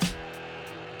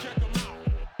 Check 'em out.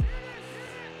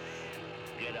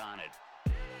 Get on it.